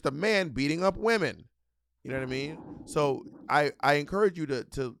 there's just a man beating up women. You know what I mean? So I encourage you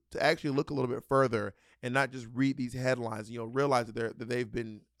to actually look a little bit further and not just read these headlines. Realize that they've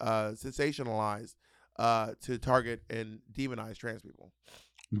been sensationalized to target and demonize trans people.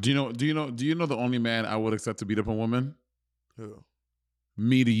 Do you know the only man I would accept to beat up a woman? Who?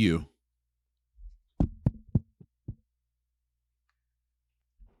 Me to you.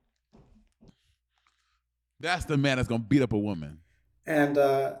 That's the man that's gonna beat up a woman. And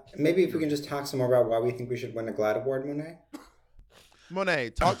maybe if we can just talk some more about why we think we should win a GLAAD award, Monet.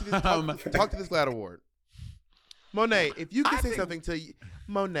 Monet, talk to this GLAAD award. Monet, if you could say something to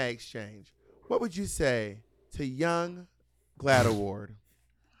Monet Exchange, what would you say to young GLAAD award?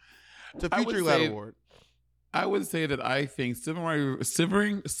 To future GLAAD award. I would say that I think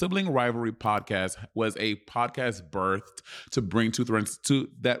Sibling Rivalry podcast was a podcast birthed to bring two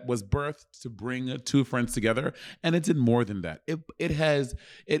friends together, and it did more than that.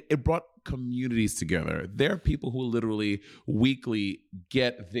 It brought communities together. There are people who literally weekly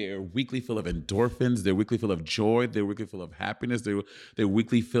get their weekly fill of endorphins, their weekly fill of joy, their weekly fill of happiness, their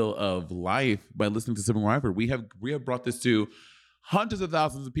weekly fill of life by listening to Sibling Rivalry. We have brought this to hundreds of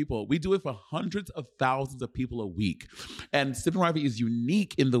thousands of people. We do it for hundreds of thousands of people a week. And Sibling Rivalry is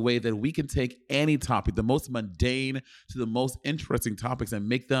unique in the way that we can take any topic, the most mundane to the most interesting topics, and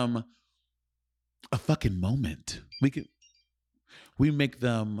make them a fucking moment. We make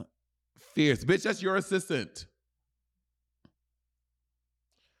them fierce. Bitch, that's your assistant.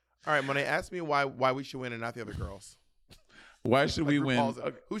 All right, Monet, ask me why we should win and not the other girls. Why should we win?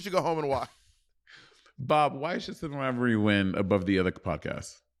 Who should go home and why? Bob, why should Sibling Rivalry win above the other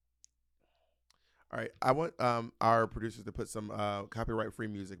podcasts? All right, I want our producers to put some copyright-free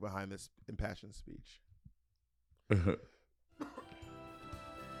music behind this impassioned speech.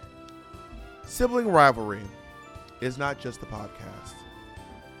 Sibling Rivalry is not just a podcast.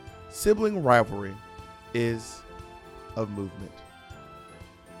 Sibling Rivalry is a movement.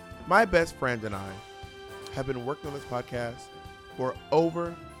 My best friend and I have been working on this podcast for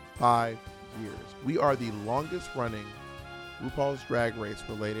over 5 years. We are the longest running RuPaul's Drag Race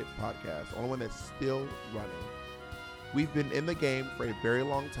related podcast, the only one that's still running. We've been in the game for a very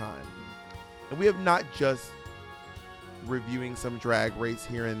long time, and we have not just reviewing some drag race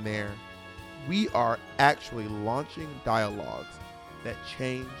here and there. We are actually launching dialogues that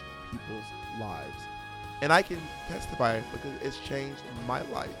change people's lives, and I can testify because it's changed my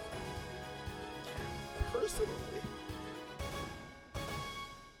life. personally.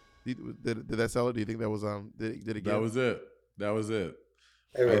 Did that sell it? Do you think that was did it get That was it. I was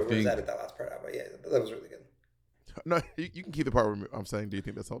added that last part out, but yeah, that was really good. No, you can keep the part where I'm saying, do you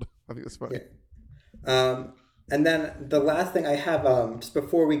think that's sold? I think that's funny. Yeah. And then the last thing I have, just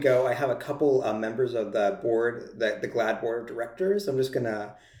before we go, I have a couple members of the board, the GLAAD board of directors. I'm just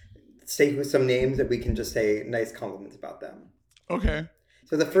gonna say who some names that we can just say nice compliments about them. Okay.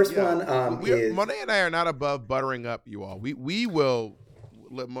 So the first one is Monet and I are not above buttering up you all. We will.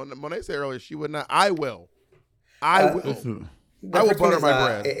 Monet said earlier she would not. I will. I will butter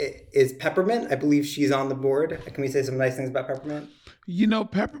my bread. Is Peppermint? I believe she's on the board. Can we say some nice things about Peppermint? You know,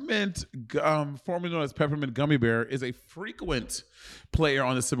 Peppermint, formerly known as Peppermint Gummy Bear, is a frequent player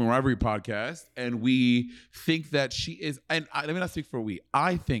on the Sibling Rivalry podcast, and we think that she is. And let me not speak for we.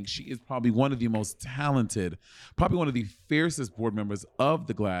 I think she is probably one of the most talented, probably one of the fiercest board members of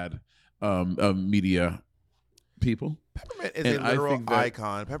the GLAAD media people. Peppermint is a literal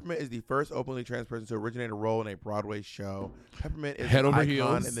icon. Peppermint is the first openly trans person to originate a role in a Broadway show. Peppermint is an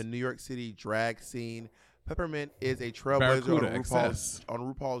icon in the New York City drag scene. Peppermint is a trailblazer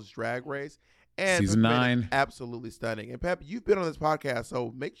on RuPaul's Drag Race. And Season 9. Absolutely stunning. And Pep, you've been on this podcast,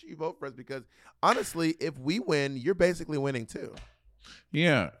 so make sure you vote for us because honestly, if we win, you're basically winning too.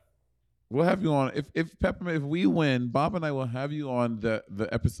 Yeah. We'll have you on. If Peppermint, if we win, Bob and I will have you on the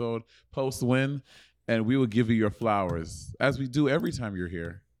episode post-win, and we will give you your flowers, as we do every time you're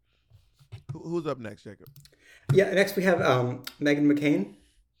here. Who's up next, Jacob? Yeah, next we have Meghan McCain.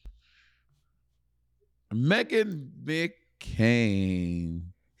 Meghan McCain.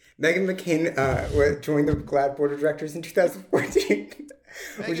 Meghan McCain joined the GLAAD board of directors in 2014.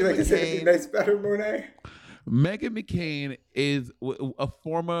 Would you like to say anything nice about her, Monet? Meghan McCain is a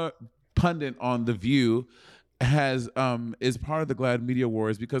former pundit on The View, is part of the GLAAD Media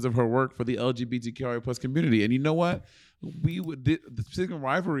Awards because of her work for the LGBTQIA plus community. And you know what? The Sibling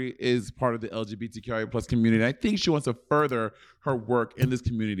Rivalry is part of the LGBTQIA plus community. I think she wants to further her work in this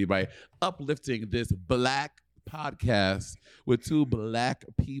community by uplifting this Black podcast with two Black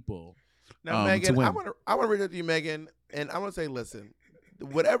people. Now, Meghan, I want to reach out to you, Meghan, and I want to say, listen,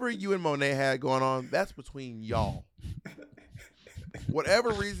 whatever you and Monet had going on, that's between y'all.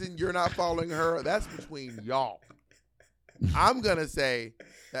 Whatever reason you're not following her, that's between y'all. I'm gonna say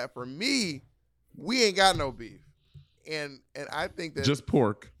that for me, we ain't got no beef. And I think that just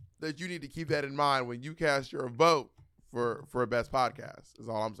pork. That you need to keep that in mind when you cast your vote for a best podcast. Is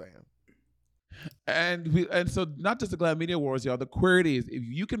all I'm saying. And so not just the GLAAD Media Awards, y'all, the Queerities. If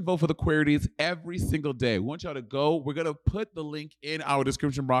you can vote for the Queerities every single day, we want y'all to go. We're gonna put the link in our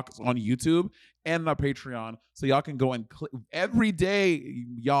description box on YouTube and on our Patreon, so y'all can go and click every day,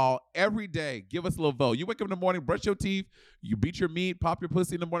 y'all. Every day, give us a little vote. You wake up in the morning, brush your teeth, you beat your meat, pop your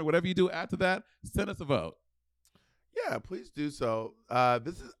pussy in the morning, whatever you do after that, send us a vote. Yeah, please do so.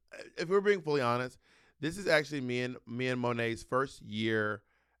 This is, if we're being fully honest, this is actually me and Monet's first year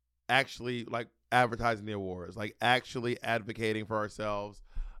actually like advertising the awards, like actually advocating for ourselves.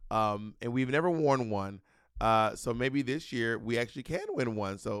 And we've never won one. So maybe this year we actually can win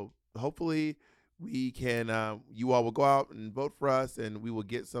one. So hopefully we can, you all will go out and vote for us and we will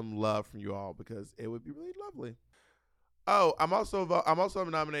get some love from you all because it would be really lovely. Oh, I'm also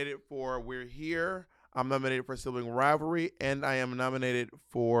nominated for We're Here. I'm nominated for Sibling Rivalry, and I am nominated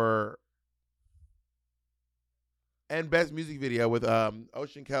for Best Music Video with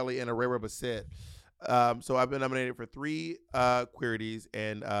Ocean Kelly and Araya Bassett. So I've been nominated for 3 Queerities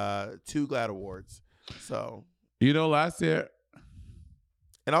and 2 GLAAD Awards. So last year,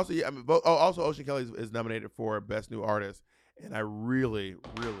 and also also Ocean Kelly is nominated for Best New Artist, and I really,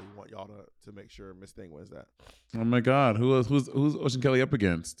 really want y'all to make sure Miss Thing wins that. Oh my God, who's Ocean Kelly up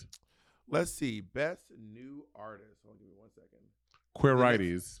against? Let's see, Best New Artist. Hold on, give me 1 second. Queer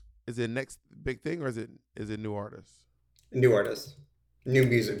Righties. Is it next big thing or is it New Artist? New Artist. New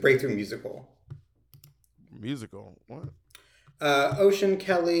music. Breakthrough musical. Musical. What? Ocean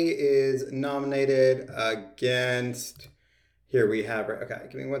Kelly is nominated against. Here we have her. Okay,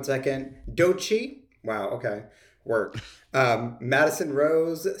 give me 1 second. Doechii. Wow. Okay. Work. Madison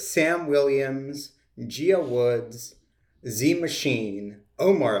Rose, Sam Williams, Gia Woods, Z Machine,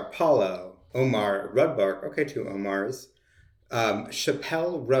 Omar Apollo, Omar Rudbark. Okay, 2 Omars.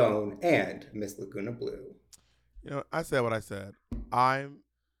 Chappelle Roan and Miss Laguna Blue. I said what I said. I'm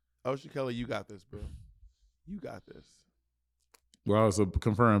Ocean Kelly. You got this, bro. You got this. Well, so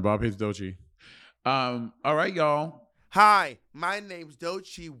confirmed. Bob hates Doechii. All right, y'all. Hi, my name's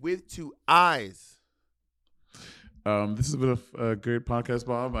Doechii with 2 eyes. This has been a great podcast,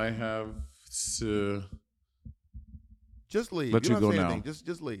 Bob. I have to just leave. Let you go now.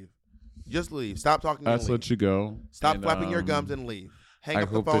 Just leave. Just leave. Stop talking I and just leave. let you go. Stop And, flapping your gums and leave. Hang I up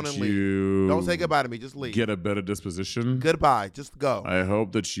the hope phone that and leave. you Don't say goodbye to me. Just leave. get a better disposition. Goodbye. Just go. I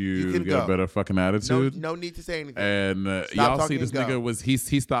hope that You you can get go. a better fucking No, attitude. no need to say anything. And Stop y'all see talking this and go. nigga was he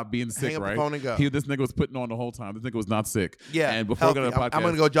stopped being sick, Hang up the right? phone and go. This nigga was putting on the whole time. This nigga was not sick. Yeah, And before we got on the healthy. podcast, I'm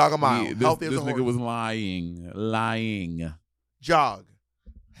gonna go jog a mile. Healthy as this a nigga horse. was lying. Jog.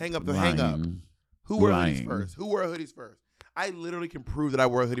 Hang up. Hang up. Lying. Who wore Lying. hoodies first? Who wore hoodies first? I literally can prove that I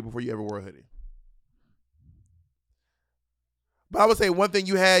wore a hoodie before you ever wore a hoodie. But I would say one thing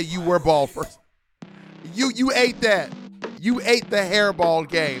you had, you were bald first. You ate that. You ate the hairball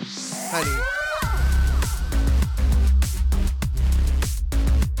game, honey.